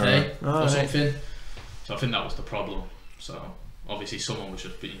their FA or something. So I think that was the problem. So obviously someone was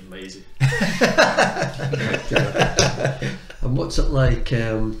just being lazy. And what's it like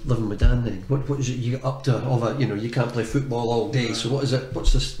living with Dan then? What is it you get up to? You know, you can't play football all day. So what is it?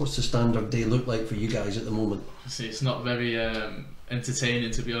 What's the standard day look like for you guys at the moment? See, it's not very entertaining,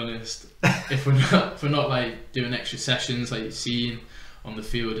 to be honest. if we're not like doing extra sessions like you're seeing on the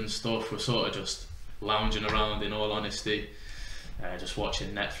field and stuff, we're sort of just lounging around, in all honesty. Just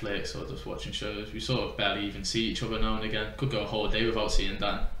watching Netflix or just watching shows. We sort of barely even see each other now and again. Could go a whole day without seeing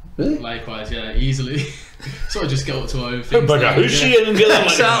Dan. Really? Likewise, yeah, easily. Sort of just get up to our own things. But who's seeing and get that?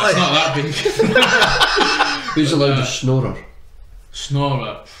 Exactly. It's not that big. Who's the loudest snorer?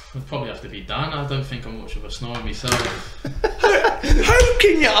 Snorer? Would probably have to be Dan. I don't think I'm much of a snorer myself. How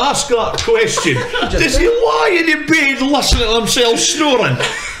can you ask that question? Does he lie in bed listening to himself snoring?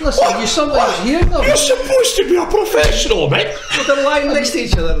 Listen, you sometimes hear them. You're supposed to be a professional, mate. Well, they're lying next to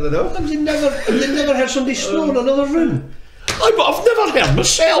each other, they know. Have you never heard somebody snore in another room? Aye, but I've never heard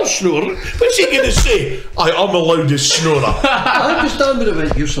myself snore. What's he going to say? I'm the loudest snorer. I understand what it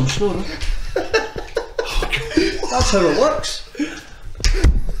meant. You're some snorer. That's how it works.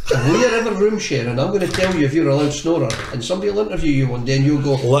 If we're ever room sharing, I'm going to tell you if you're a loud snorer, and somebody will interview you one day and you'll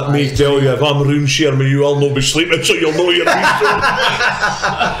go, let me tell you, if I'm room sharing with you, I'll not be sleeping, so you'll know you're room sharing.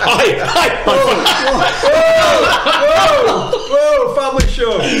 Whoa, family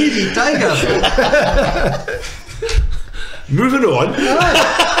show. Easy, tiger. Moving on.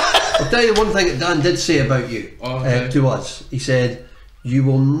 I'll tell you one thing that Dan did say about you to us. He said, you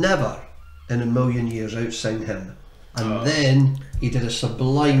will never in a million years outsing him. And then he did a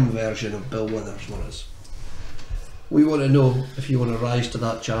sublime version of Bill Withers for us. We want to know if you want to rise to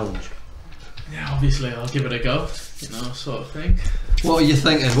that challenge. Yeah, obviously I'll give it a go, you know, sort of thing. What are you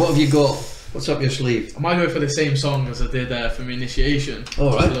thinking? What have you got? What's up your sleeve? I might go for the same song as I did for my initiation.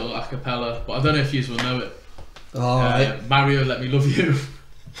 All right. A little a cappella, but I don't know if you will know it. Alright. Mario, Let Me Love You.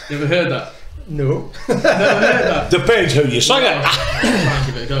 You ever heard that? No. Never heard that? Depends how you sing it. Try and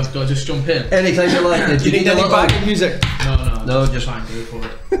give it a go. Do I just jump in? Anytime you like. Do you need any backing music? No, just try and go for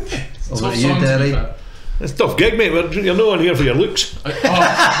it. Over to you, Deri. It's a tough gig, mate. You're no one here for your looks. How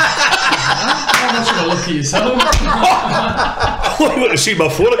much of a look at yourself? I want to see my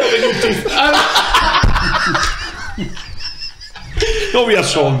phone. Don't be a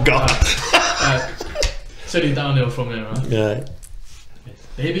song guy. It's only downhill from there, right? Yeah.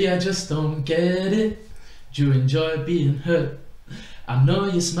 Baby, I just don't get it. Do you enjoy being hurt? I know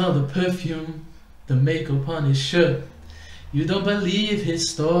you smell the perfume, the makeup on his shirt. You don't believe his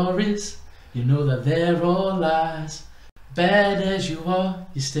stories, you know that they're all lies. Bad as you are,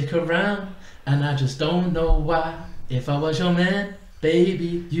 you stick around, and I just don't know why. If I was your man,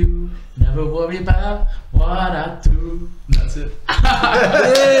 baby, you never worry about what I do. That's it.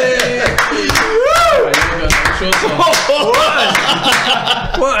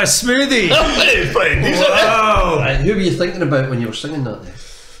 What a smoothie! Wow. Right, who were you thinking about when you were singing that then?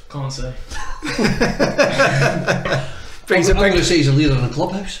 Can't say. I'm going to say he's a leader in a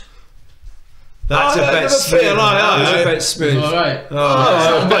clubhouse. That's a bit smooth. That's a bit smooth. Alright.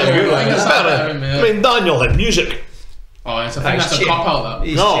 Oh, pretty good. I mean, Daniel had music. Oh, I think that's a cop out,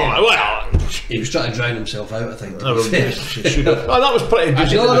 that. No, well, he was trying to drown himself out, I think. that was pretty good. I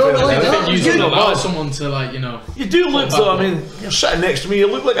think you don't allow someone to, like, you know. You do look though, I mean, you're sitting next to me, you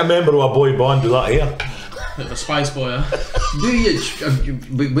look like a member of a boy band with that hair. bit of a spice boy. Huh? Do you?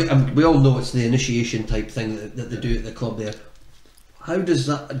 We all know it's the initiation type thing that they do at the club there. How does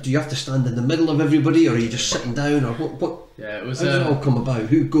that? Do you have to stand in the middle of everybody, or are you just sitting down, or what? Yeah, it was. How does it all come about?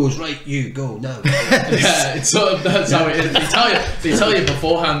 Who goes right? You go now. Yeah, it's sort of that's how it is. They tell you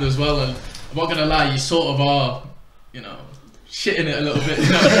beforehand as well, and I'm not gonna lie, you sort of are, you know, shitting it a little bit. You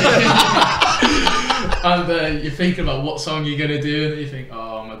know? And you're thinking about what song you're gonna do, and you think,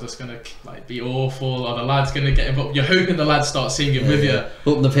 oh, am I just gonna like be awful? Or the lad's gonna get involved? You're hoping the lads start singing with you.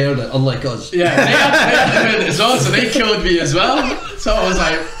 Hoping they've heard it, unlike us. Yeah, they had heard it as well, so they killed me as well. So I was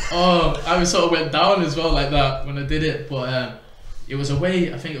like, oh, I sort of went down as well like that when I did it. But it was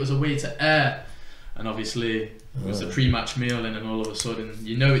away. I think it was away to Air, and obviously it was a pre-match meal, and then all of a sudden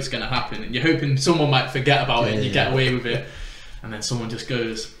you know it's gonna happen, and you're hoping someone might forget about it, and you get away with it, and then someone just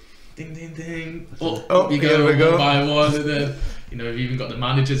goes. Ding ding ding! You go one by one, and then you know we've even got the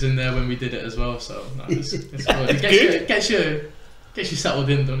managers in there when we did it as well. So no, it's good. It gets you settled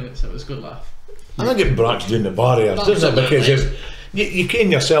in, doesn't it? So it was a good laugh. I think it breaks down the barriers, doesn't it? Because you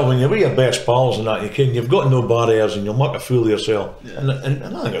can yourself when you're with your best pals and that, you've got no barriers and you'll make a fool of yourself. Yeah. And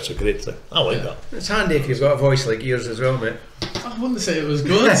I think that's a great thing. I like that. It's handy if you've got a voice like yours as well, mate. I wouldn't say it was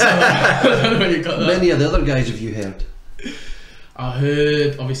good. So I don't know where you got that. Many of the other guys have you heard? I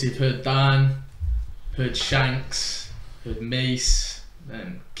heard, obviously, I've heard Dan, heard Shanks, heard Mace,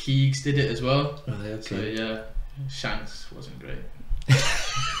 then Keegs did it as well. Oh, okay. So yeah, Shanks wasn't great.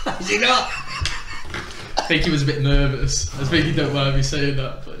 Is he not? I think he was a bit nervous. I think he don't mind me saying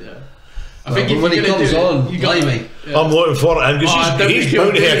that, but yeah. I think when he comes on, you got me. Yeah. I'm looking for it because he's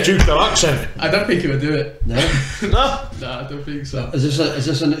bound to have a Jupiter accent. I don't think he would do it. No? No? No, I don't think so. Is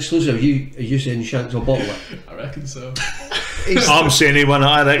this an exclusive? Are you saying Shanks will bottle it? I reckon so. I'm saying he won it.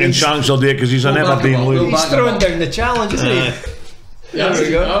 I reckon Shanks will do it because he's a never been loose. He's throwing down the challenge, isn't he? Yeah, there we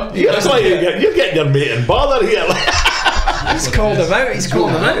go. It's like you're getting your mate in bother here. He's called him out. He's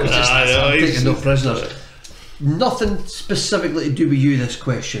called him out. I'm taking no prisoners. Nothing specifically to do with you, this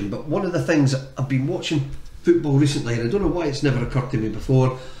question, but one of the things I've been watching football recently, and I don't know why it's never occurred to me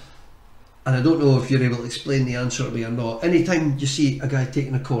before, and I don't know if you're able to explain the answer to me or not. Anytime you see a guy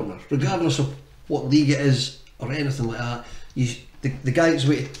taking a corner, regardless of what league it is or anything like that, the guy that's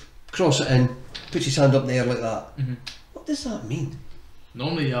waiting to cross it in, puts his hand up in the air like that. Mm-hmm. What does that mean?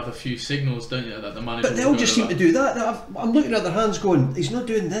 Normally you have a few signals, don't you, that the manager. But they all just seem to do that. I'm looking at their hands going, he's not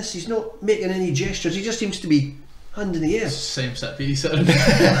doing this, he's not making any gestures, he just seems to be hand in the air. Same set piece.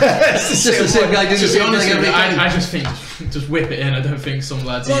 It's just the same guy doing the same thing every time. I just think just whip it in. I don't think some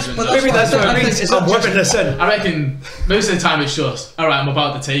lads even. But maybe that's what I mean. I'm whipping this in. I reckon most of the time it's just, alright, I'm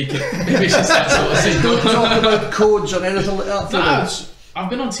about to take it. Maybe it's just that sort of signal. Don't talk about codes or anything like that. No, I've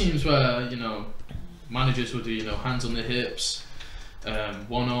been on teams where, you know, managers will do, you know, hands on the hips,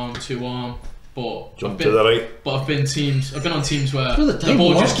 one arm, two arm, but Jump to the right. But I've been on teams where the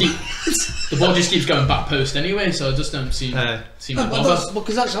ball just keeps going back post anyway, so I just don't seem to bother.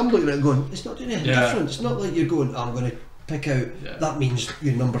 Because that's I'm looking at it going, it's not doing anything different. It's not like you're going, I'm going to pick out. That means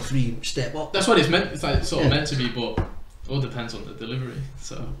you're number 3 step up. That's what it's meant. It's like sort of meant to be, but it all depends on the delivery.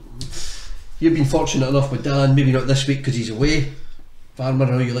 So you've been fortunate enough with Dan, maybe not this week because he's away. Fermer, I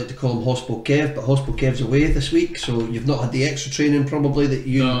know you like to call him Hospo Kev, but Hospo Kev's away this week, so you've not had the extra training probably that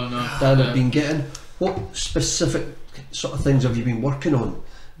you, Dan, have been getting. What specific sort of things have you been working on?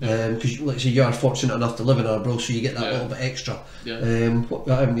 Because, like I say, you are fortunate enough to live in Arbroath, so you get that little bit extra.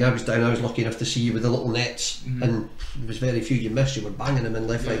 I was down, I was lucky enough to see you with the little nets, and there was very few you missed. You were banging them in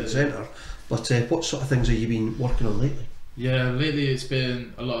left, right and centre. But what sort of things have you been working on lately? Yeah, lately it's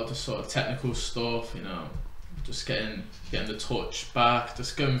been a lot of the sort of technical stuff, you know, just getting the touch back,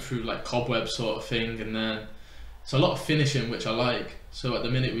 just going through like cobweb sort of thing, and then it's a lot of finishing, which I like. So at the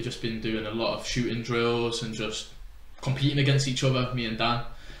minute we've just been doing a lot of shooting drills and just competing against each other, me and Dan.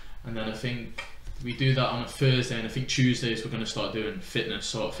 And then I think we do that on a Thursday, and I think Tuesdays we're going to start doing fitness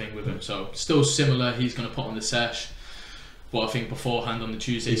sort of thing with him. So still similar, he's going to put on the sesh, but I think beforehand on the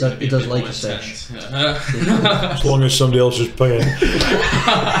Tuesday it's going to be a bit more intense. As long as somebody else is paying.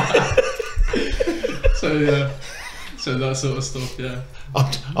 So that sort of stuff, yeah.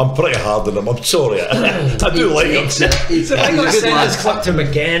 I'm pretty hard on him, I'm sorry. I do like him. So I'm going to send this clip to him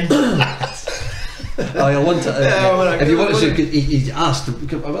again. I want to. If you want to say, he asked.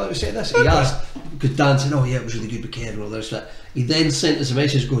 I say this. He asked because Dan said, "Oh yeah, it was really good with Kev and all this." He then sent us a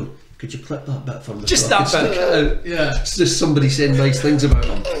message going, "Could you clip that bit for me?" Just that bit. Yeah. It's just somebody saying nice things about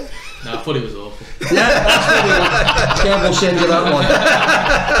him. No, I thought he was awful. Yeah, that's Kev will send you that one.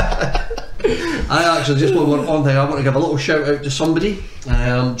 I actually just want one thing. I want to give a little shout out to somebody,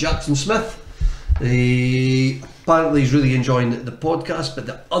 Jackson Smith. Apparently he's really enjoying the podcast, but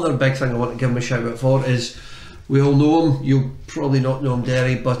the other big thing I want to give him a shout out for is, we all know him, you'll probably not know him,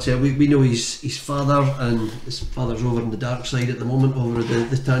 Deri, but we know his father, and his father's over on the dark side at the moment, over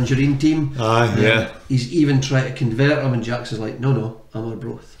the Tangerine team. Yeah. He's even tried to convert him, and Jackson's like, no, I'm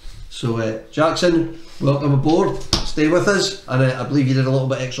Arbroath. So Jackson, welcome aboard, stay with us, and I believe you did a little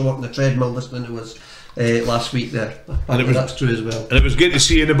bit extra work on the treadmill listening to us last week there. And that's true as well. And it was good to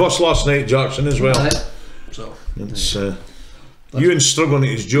see you in the bus last night, Jackson, as well. So it's Ewan's struggling at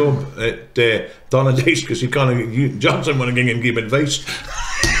his job at Darnadice because he can't. Jackson want to give him advice.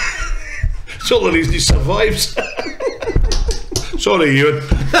 It's all the reason he survives. Sorry, Ewan.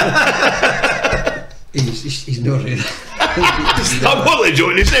 He's not really. I'm only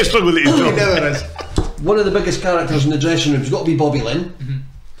joking. He's not struggling at his job. He never is. One of the biggest characters in the dressing room's got to be Bobby Lynn. Mm-hmm.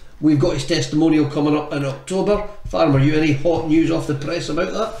 We've got his testimonial coming up in October. Fermer, you any hot news off the press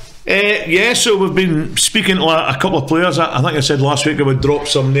about that? Yeah, so we've been speaking to a couple of players. I think I said last week I would drop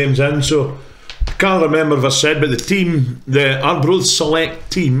some names in, so I can't remember if I said, but the Arbroath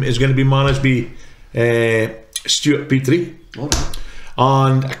select team is going to be managed by Stuart Petrie. Right.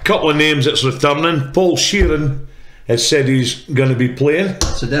 And a couple of names that's returning. Paul Sheeran has said he's going to be playing.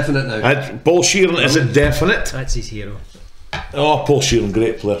 It's a definite now. Paul Sheeran is a definite. That's his hero. Oh, Paul Sheeran,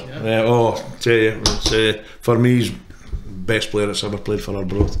 great player. Tell you, it's, for me, he's best player that's ever played for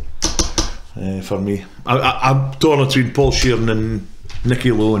Arbroath. For me, I'm torn between Paul Sheeran and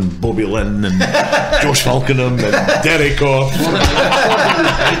Nicky Lowe and Bobby Lynn and Josh Falkenham and Deri Corfe.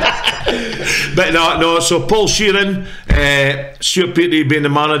 But no. So Paul Sheeran, Stuart Petrie being the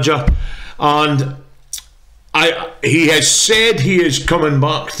manager, and he has said he is coming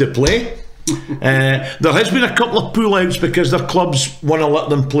back to play. There has been a couple of pull-outs because their clubs want to let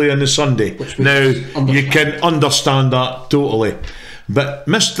them play on the Sunday. Now you can understand that totally, but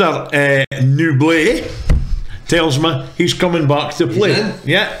Mr. Nublet tells me he's coming back to play.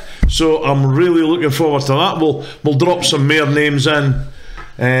 Yeah, so I'm really looking forward to that. We'll drop some more names in.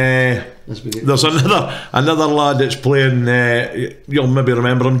 There's another lad that's playing. You'll maybe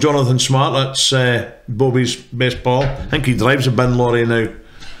remember him, Jonathan Smart. That's Bobby's best pal. I think he drives a bin lorry now.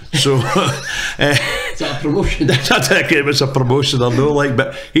 So is that a promotion? I think it was a promotion, I know,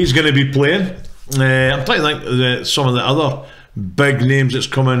 but he's going to be playing. I'm trying to think some of the other big names that's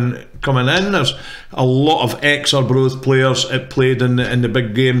coming in. There's a lot of ex-Arbroath players that played in the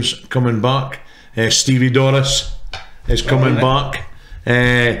big games coming back. Stevie Doris is coming back.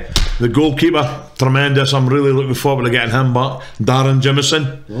 The goalkeeper, tremendous. I'm really looking forward to getting him back. Darren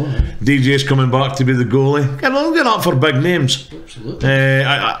Jimison, DJ's coming back to be the goalie. Look at that for big names. Absolutely.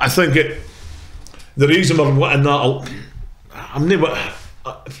 I think the reason we're wanting that,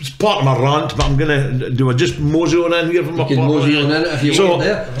 it's part of my rant, but I'm going to do just mosey on in here from my part. You can mosey on in it if you want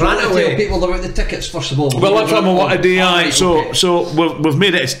there. Rant away. Tell people about the tickets first of all. Well, that's what I want to do. So we've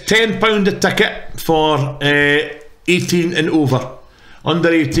made it. It's £10 a ticket for 18 and over. Under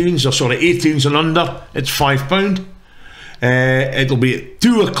 18s, or sorry, 18s and under, it's £5. It'll be at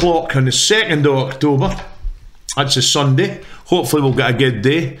 2 o'clock on the 2nd of October. That's a Sunday. Hopefully we'll get a good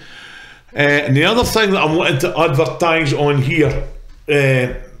day. And the other thing that I'm wanting to advertise on here,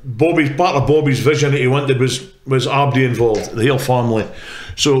 part of Bobby's vision that he wanted was Abdi involved, the whole family.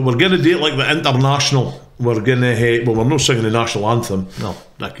 So we're going to do it like the international. We're going to, we're not singing the national anthem. No,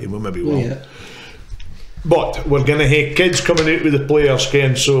 okay, we maybe will. Yeah. But we're going to have kids coming out with the players,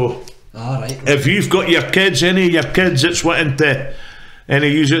 Ken. So if you've got your kids, any of your kids that's wanting to, any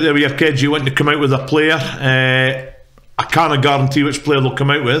of you out there with your kids, you want to come out with a player, I can't guarantee which player they'll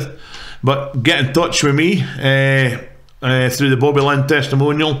come out with, but get in touch with me through the Bobby Lynn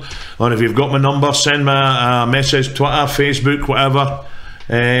testimonial, or if you've got my number, send me a message, Twitter, Facebook, whatever,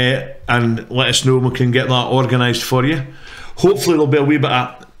 and let us know, and we can get that organised for you. Hopefully there'll be a wee bit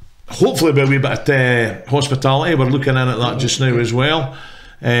of hospitality. We're looking in at that just now as well.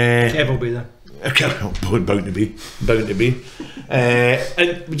 Kev will be there. Bound to be.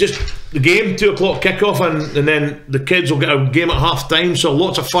 And just the game, 2 o'clock kickoff, and then the kids will get a game at half time. So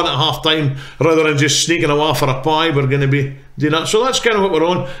lots of fun at half time rather than just sneaking away for a pie. We're going to be doing that. So that's kind of what we're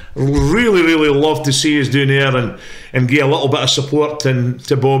on. Really love to see us doing there and give a little bit of support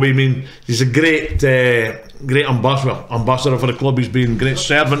to Bobby. I mean, he's a great ambassador for the club. He's been a great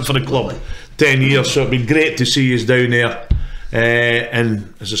servant for the club, 10 years. So it'd be great to see us down there.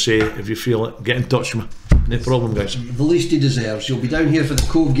 And as I say, if you feel it, get in touch with me. No problem, guys. The least he deserves. You'll be down here for the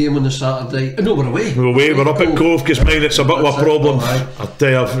Cove game on the Saturday. No, we're away. We're up at Cove because mine it's a bit of a problem. I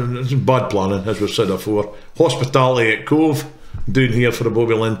tell you, it's bad planning, as we've said before. Hospitality at Cove, down here for a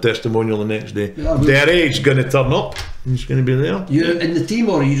Bobby Lynn testimonial the next day. Yeah, Deri's going to turn up. He's going to be there. You're in the team,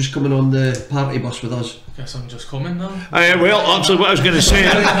 or are you just coming on the party bus with us? Guess I'm just coming now. Well, actually, what I was going to say,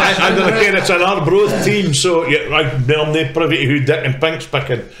 I don't care, it's an Arbroath team, so I'm not privy to who Dick and Pink's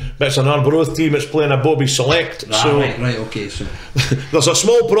picking, but it's an Arbroath team, it's playing a Bobby Select. So Right, okay. So there's a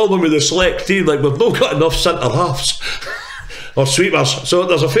small problem with the Select team, like we've not got enough centre halves or sweepers, so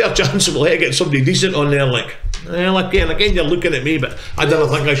there's a fair chance we'll get somebody decent on there, like. Well, again, you're looking at me, but I don't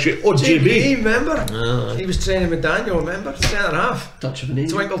think I should. Oh, GB. Remember? He was training with Daniel, remember? Centre half. touch of an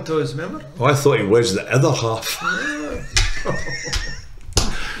angel. Twinkle toes, remember? Oh, I thought he was the other half.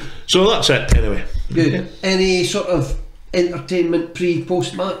 So that's it, anyway. Good. Any sort of entertainment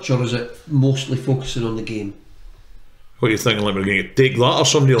pre-post match, or is it mostly focusing on the game? What are you thinking, like we're going to take that or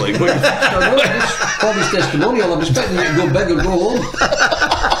somebody like what? I don't know, it's Bobby's testimonial. I'm expecting you to go big or go home.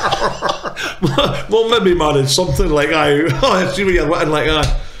 Well, maybe man, it's something like I see what you're witting like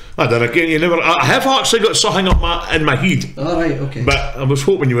I don't know, you never. I have actually got something up in my head. Alright, okay. But I was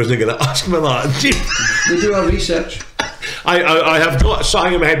hoping you wasn't going to ask me that. We do our research. I have got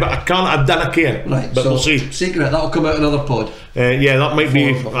something in my head, but I don't care. Right, but so we'll see. Secret, that'll come out another pod. Yeah, that might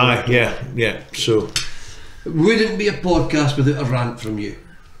be. Before- Yeah. So It wouldn't be a podcast without a rant from you.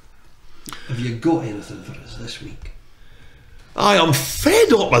 Have you got anything for us this week? I am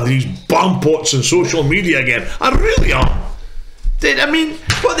fed up with these bampots and social media again. I really am. I mean,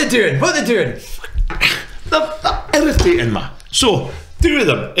 What they doing? they're irritating me. So, two of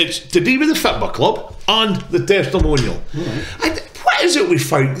them. It's to do with the football club and the testimonial. And what is it we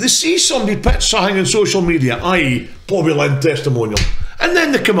find? They see somebody put something on social media, i.e. Bobby Lynn testimonial, and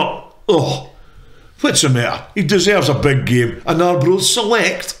then they come up, oh, what's the matter? He deserves a big game. And Arbroath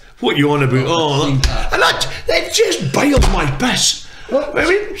Select. What you on about? And that just biles my piss. I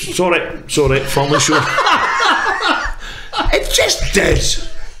mean, sorry, family show. It just does.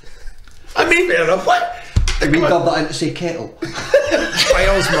 I mean, what? We dub that in to say kettle.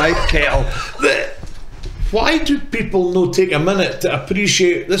 Biles my kettle. Why do people not take a minute to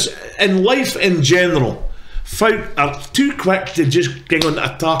appreciate this in life in general? Folk are too quick to just get on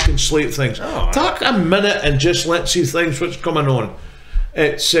to attack and slate things. Take a minute and just let's see things what's coming on.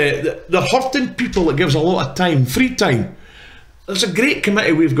 It's the hurting people that gives a lot of time, free time. There's a great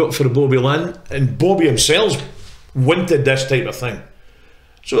committee we've got for Bobby Lynn, and Bobby himself wanted this type of thing.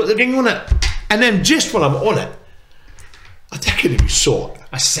 So they're getting on it, and then just when I'm on it, I take it to be so.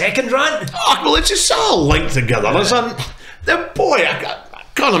 A second rant? Oh, well, it's just all linked together. There's the boy, I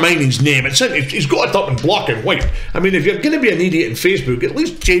can't mind his name. He's got it up in black and white. I mean, if you're going to be an idiot in Facebook, at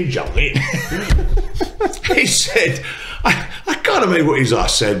least change your name. He said, I can't remember what his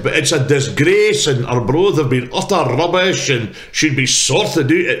ass said, but it's a disgrace and Arbroath have been utter rubbish and should be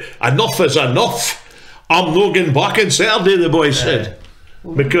sorted out. Enough is enough. I'm no going back on Saturday, the boy said.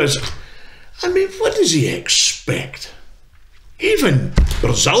 Because, I mean, what does he expect? Even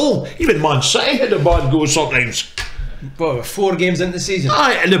Brazil, even Man City had a bad go sometimes. Well, 4 games into the season.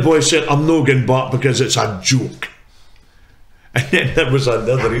 Aye, and the boy said, I'm no going back because it's a joke. And then there was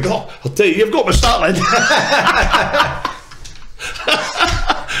another, I'll tell you, you've got me started.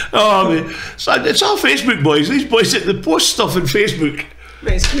 I mean, so it's our Facebook boys. These boys that they post stuff on Facebook.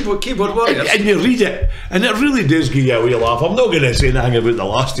 Mate, it's keyboard warriors. And you read it, and it really does give you a wee laugh. I'm not going to say anything about the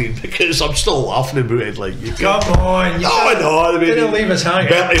last team because I'm still laughing about it. Like, you Come on, you I mean, didn't leave us hanging.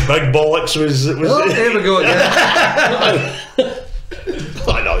 Bertie Big Bollocks was There we go again.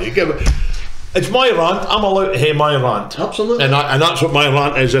 I know, you give it. It's my rant. I'm allowed to hear my rant. Absolutely. And that's what my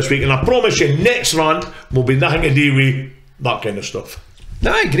rant is this week. And I promise you, next rant will be nothing to do with that kind of stuff.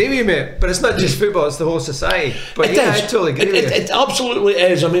 No, I agree with you, mate. But it's not just football; it's the whole society. But yeah, I totally agree with you. It absolutely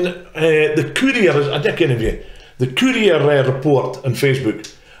is. I mean, the Courier is a dick interview. The Courier report on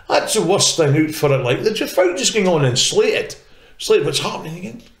Facebook. That's the worst thing out for it. Like, they're just going on and slate what's happening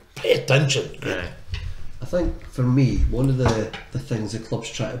again. Pay attention. Yeah. I think for me, one of the things the club's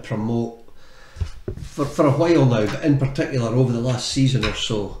try to promote for a while now, but in particular over the last season or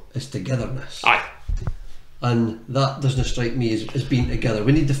so, is togetherness. Aye. And that doesn't strike me as being together.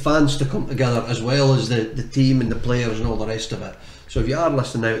 We need the fans to come together as well as the team and the players and all the rest of it. So if you are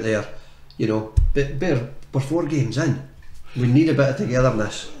listening out there, you know, we're 4 games in. We need a bit of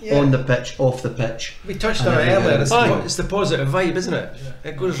togetherness on the pitch, off the pitch. We touched on it earlier. It's the positive vibe, isn't it?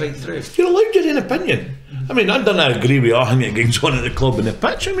 It goes right through. You're allowed your own opinion. I mean, I don't agree with everything that goes on at the club and the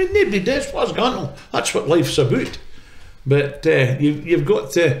pitch. I mean, nobody does. What's going on? That's what life's about. But you've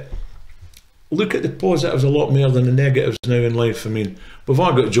got to look at the positives a lot more than the negatives now in life. I mean, we've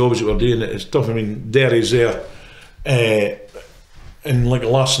all got jobs that we're doing. It's tough. I mean, Deri's there, and like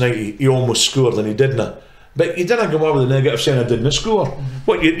last night he almost scored and he didn't. But you didn't go away with the negative saying I didn't score.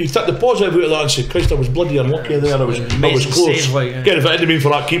 What you took the positive out of that and said, Christ, I was bloody unlucky there. I was close. Save, like, Get if it hadn't been for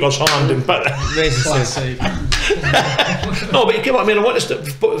that keeper's hand and no, but you came up. I mean, I want to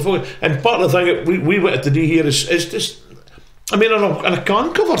and part of the thing we wanted to do here is just. I mean, and I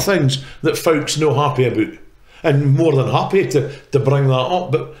can cover things that folks know happy about, and more than happy to bring that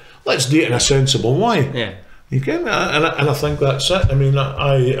up. But let's do it in a sensible way. Yeah. You can, and I think that's it. I mean,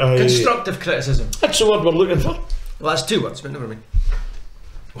 I constructive criticism. That's the word we're looking for. Well, that's 2 words, but never mind.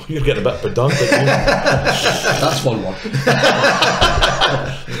 Oh, you're getting a bit pedantic. That's one word.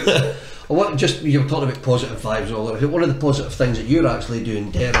 You were talking about positive vibes and all that. One of the positive things that you're actually doing,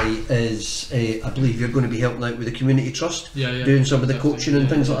 Deri, is I believe you're going to be helping out with the community trust, doing some of the coaching and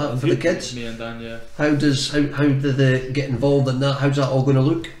things like that for the kids. Me and Dan, yeah. How do they get involved in that? How's that all going to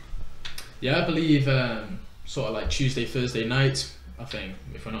look? Yeah, I believe sort of like Tuesday, Thursday nights. I think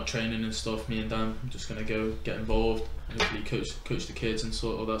if we're not training and stuff, me and Dan are just gonna go get involved, and hopefully coach the kids and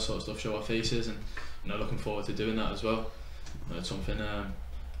sort all that sort of stuff, show our faces, and looking forward to doing that as well. It's something I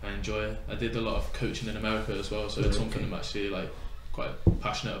enjoy. I did a lot of coaching in America as well, so it's something I'm actually like quite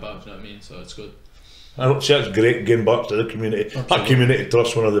passionate about. Do you know what I mean? So it's good. I would say it's great giving back to the community. Absolutely. That community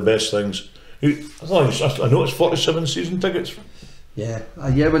trust, one of the best things. I know it's 47 season tickets. Yeah,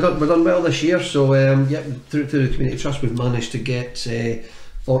 we're done well this year. So through the community trust, we've managed to get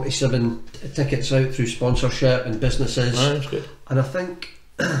 47 tickets out through sponsorship and businesses. That's good. And I think,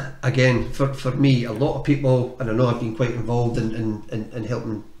 again, for me, a lot of people, and I know I've been quite involved in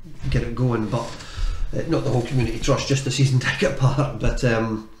helping get it going, but not the whole community trust, just the season ticket part. But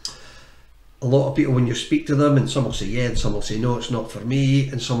a lot of people, when you speak to them, and some will say yeah, and some will say no, it's not for me,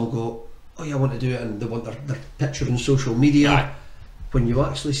 and some will go, oh yeah, I want to do it, and they want their picture on social media. Aye. When you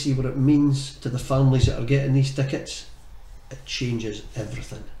actually see what it means to the families that are getting these tickets, it changes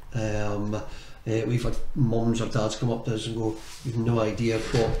everything. We've had mums or dads come up to us and go, you've no idea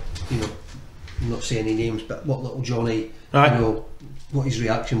what, I'm not saying any names, but what little Johnny, what his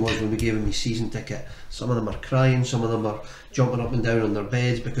reaction was when we gave him his season ticket. Some of them are crying, some of them are jumping up and down on their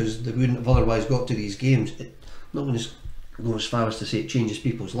beds because they wouldn't have otherwise got to these games. I'm not going to go as far as to say it changes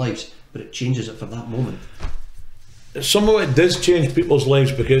people's lives, but it changes it for that moment. Some of it does change people's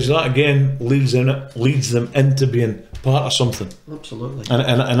lives because that again leads them into being part of something. Absolutely.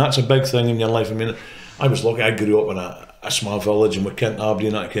 And that's a big thing in your life. I mean, I was lucky. I grew up in a small village and we Kent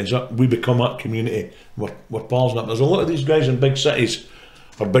Aberdeen and that kind of stuff. We become that community. We're pals and that. There's a lot of these guys in big cities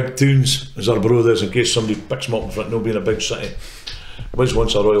or big towns, as Arbroath is, in case somebody picks them up in front of being a big city. It was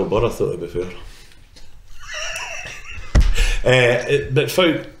once a royal borough, though, to be fair. But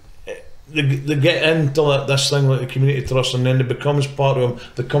folk, they get into this thing like the community trust, and then it becomes part of them.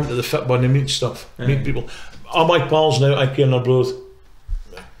 They come to the football and they meet stuff, meet people. All my pals now, I care in Arbroath,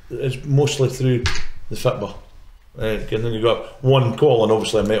 it's mostly through the football. And then you got one call, and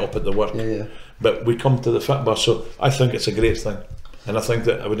obviously I met up at the work. But we come to the football, so I think it's a great thing, and I think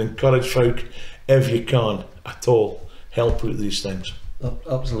that I would encourage folk, if you can at all, help with these things.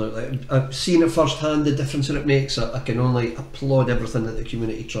 Absolutely. I've seen it firsthand, the difference that it makes. I can only applaud everything that the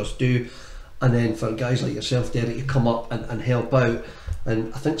community trust do, and then for guys like yourself, Deri, to come up and help out.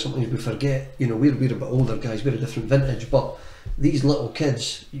 And I think sometimes we forget, we're a bit older guys, we're a different vintage, but these little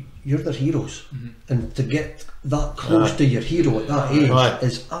kids, you're their heroes, and to get that close to your hero at that age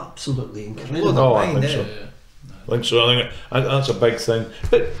is absolutely incredible. I think so. I think so. I think that's a big thing.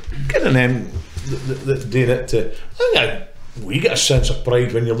 But getting them doing it to, I think we get a sense of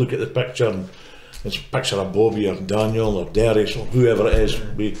pride when you look at the picture, and it's a picture of Bobby or Daniel or Deri or whoever it is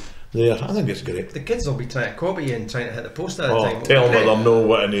there. I think it's great. The kids will be trying to copy you and trying to hit the post at the time. Tell them there's no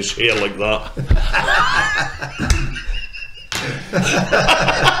wet in his hair like that.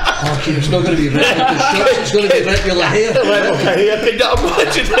 Okay, it's not going to be regular shorts, it's going to be regular hair. Can you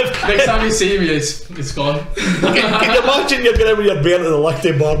imagine next time you see me, it's gone. Can you imagine you're going with your beard to the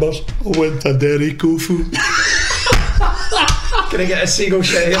Lichty Barbers? I went to Deri Corfe. Can I get a seagull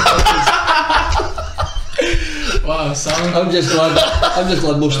shit here? Wow, Sam. I'm just glad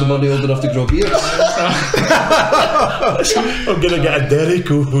most of them aren't old enough to grow beards. I'm going to get a Deri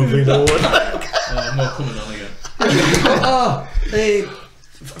Corfe. I'm not coming on again.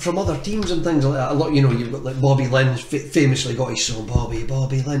 From other teams and things like that, a lot, you've got like Bobby Lynn famously got his song Bobby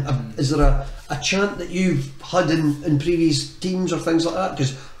Lynn. Is there a chant that you've had in previous teams or things like that?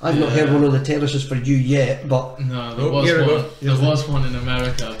 Because I've not heard one on the terraces for you yet, but no, there was one in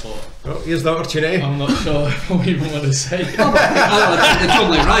America, but here's the opportunity. I'm not sure what we even want to say. It's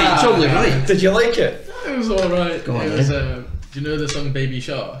only right. Did you like it? It was alright. Do you know the song Baby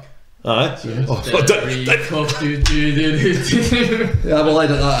Shark? Aye. Deri Corfe, Yeah, we'll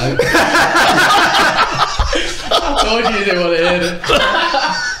edit that out. Told you didn't want to hear it.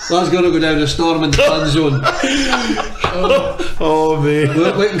 That's going to go down a storm in the fan zone. Oh, mate.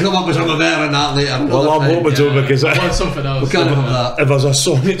 We can come up with something better than that later. Well, I'm hoping to, because I want something else. we can't have that. if there's a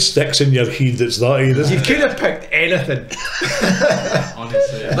song that sticks in your head, it's that either. You could have picked anything.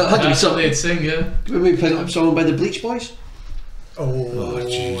 Honestly. But it had to be That's what something. they'd sing, yeah. When we pick up someone by the Bleach Boys. Oh,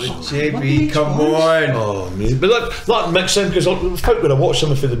 jeez. JB, come on. Oh, mate. But that mixed in, because folk would have watched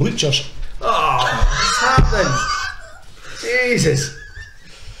some for the Bleachers. Oh, what's happening? Jesus.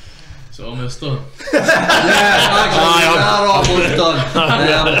 It's almost done. Actually, we are almost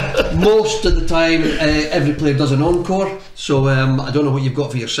done. Most of the time, every player does an encore. So I don't know what you've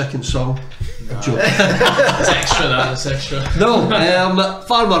got for your second song. Joke. It's extra, that's extra. No,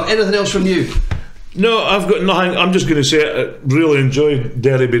 Fermer, anything else from you? No, I've got nothing. I'm just going to say I really enjoyed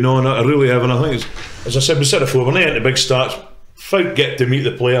Deri being on it. I really have, and I think, as I said, we said before, we're not into big stats. Folk get to meet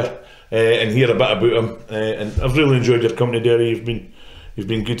the player and hear a bit about him. And I've really enjoyed your company, Deri. You've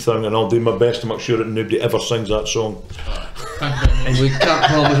been good thing, and I'll do my best to make sure that nobody ever sings that song. Thank you very much. And we can't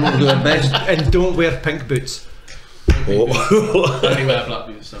promise we'll do our best. And don't wear pink boots. Oh. Only wear black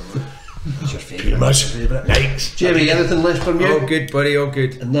boots, don't worry. What's your favourite? Yikes. Jamie, anything left from you? All good, buddy, all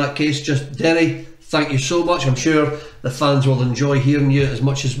good. In that case, just Deri, thank you so much. I'm sure the fans will enjoy hearing you as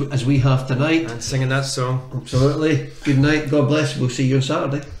much as we have tonight. And singing that song. Absolutely. Good night. God bless. We'll see you on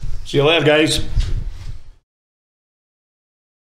Saturday. See you later, guys.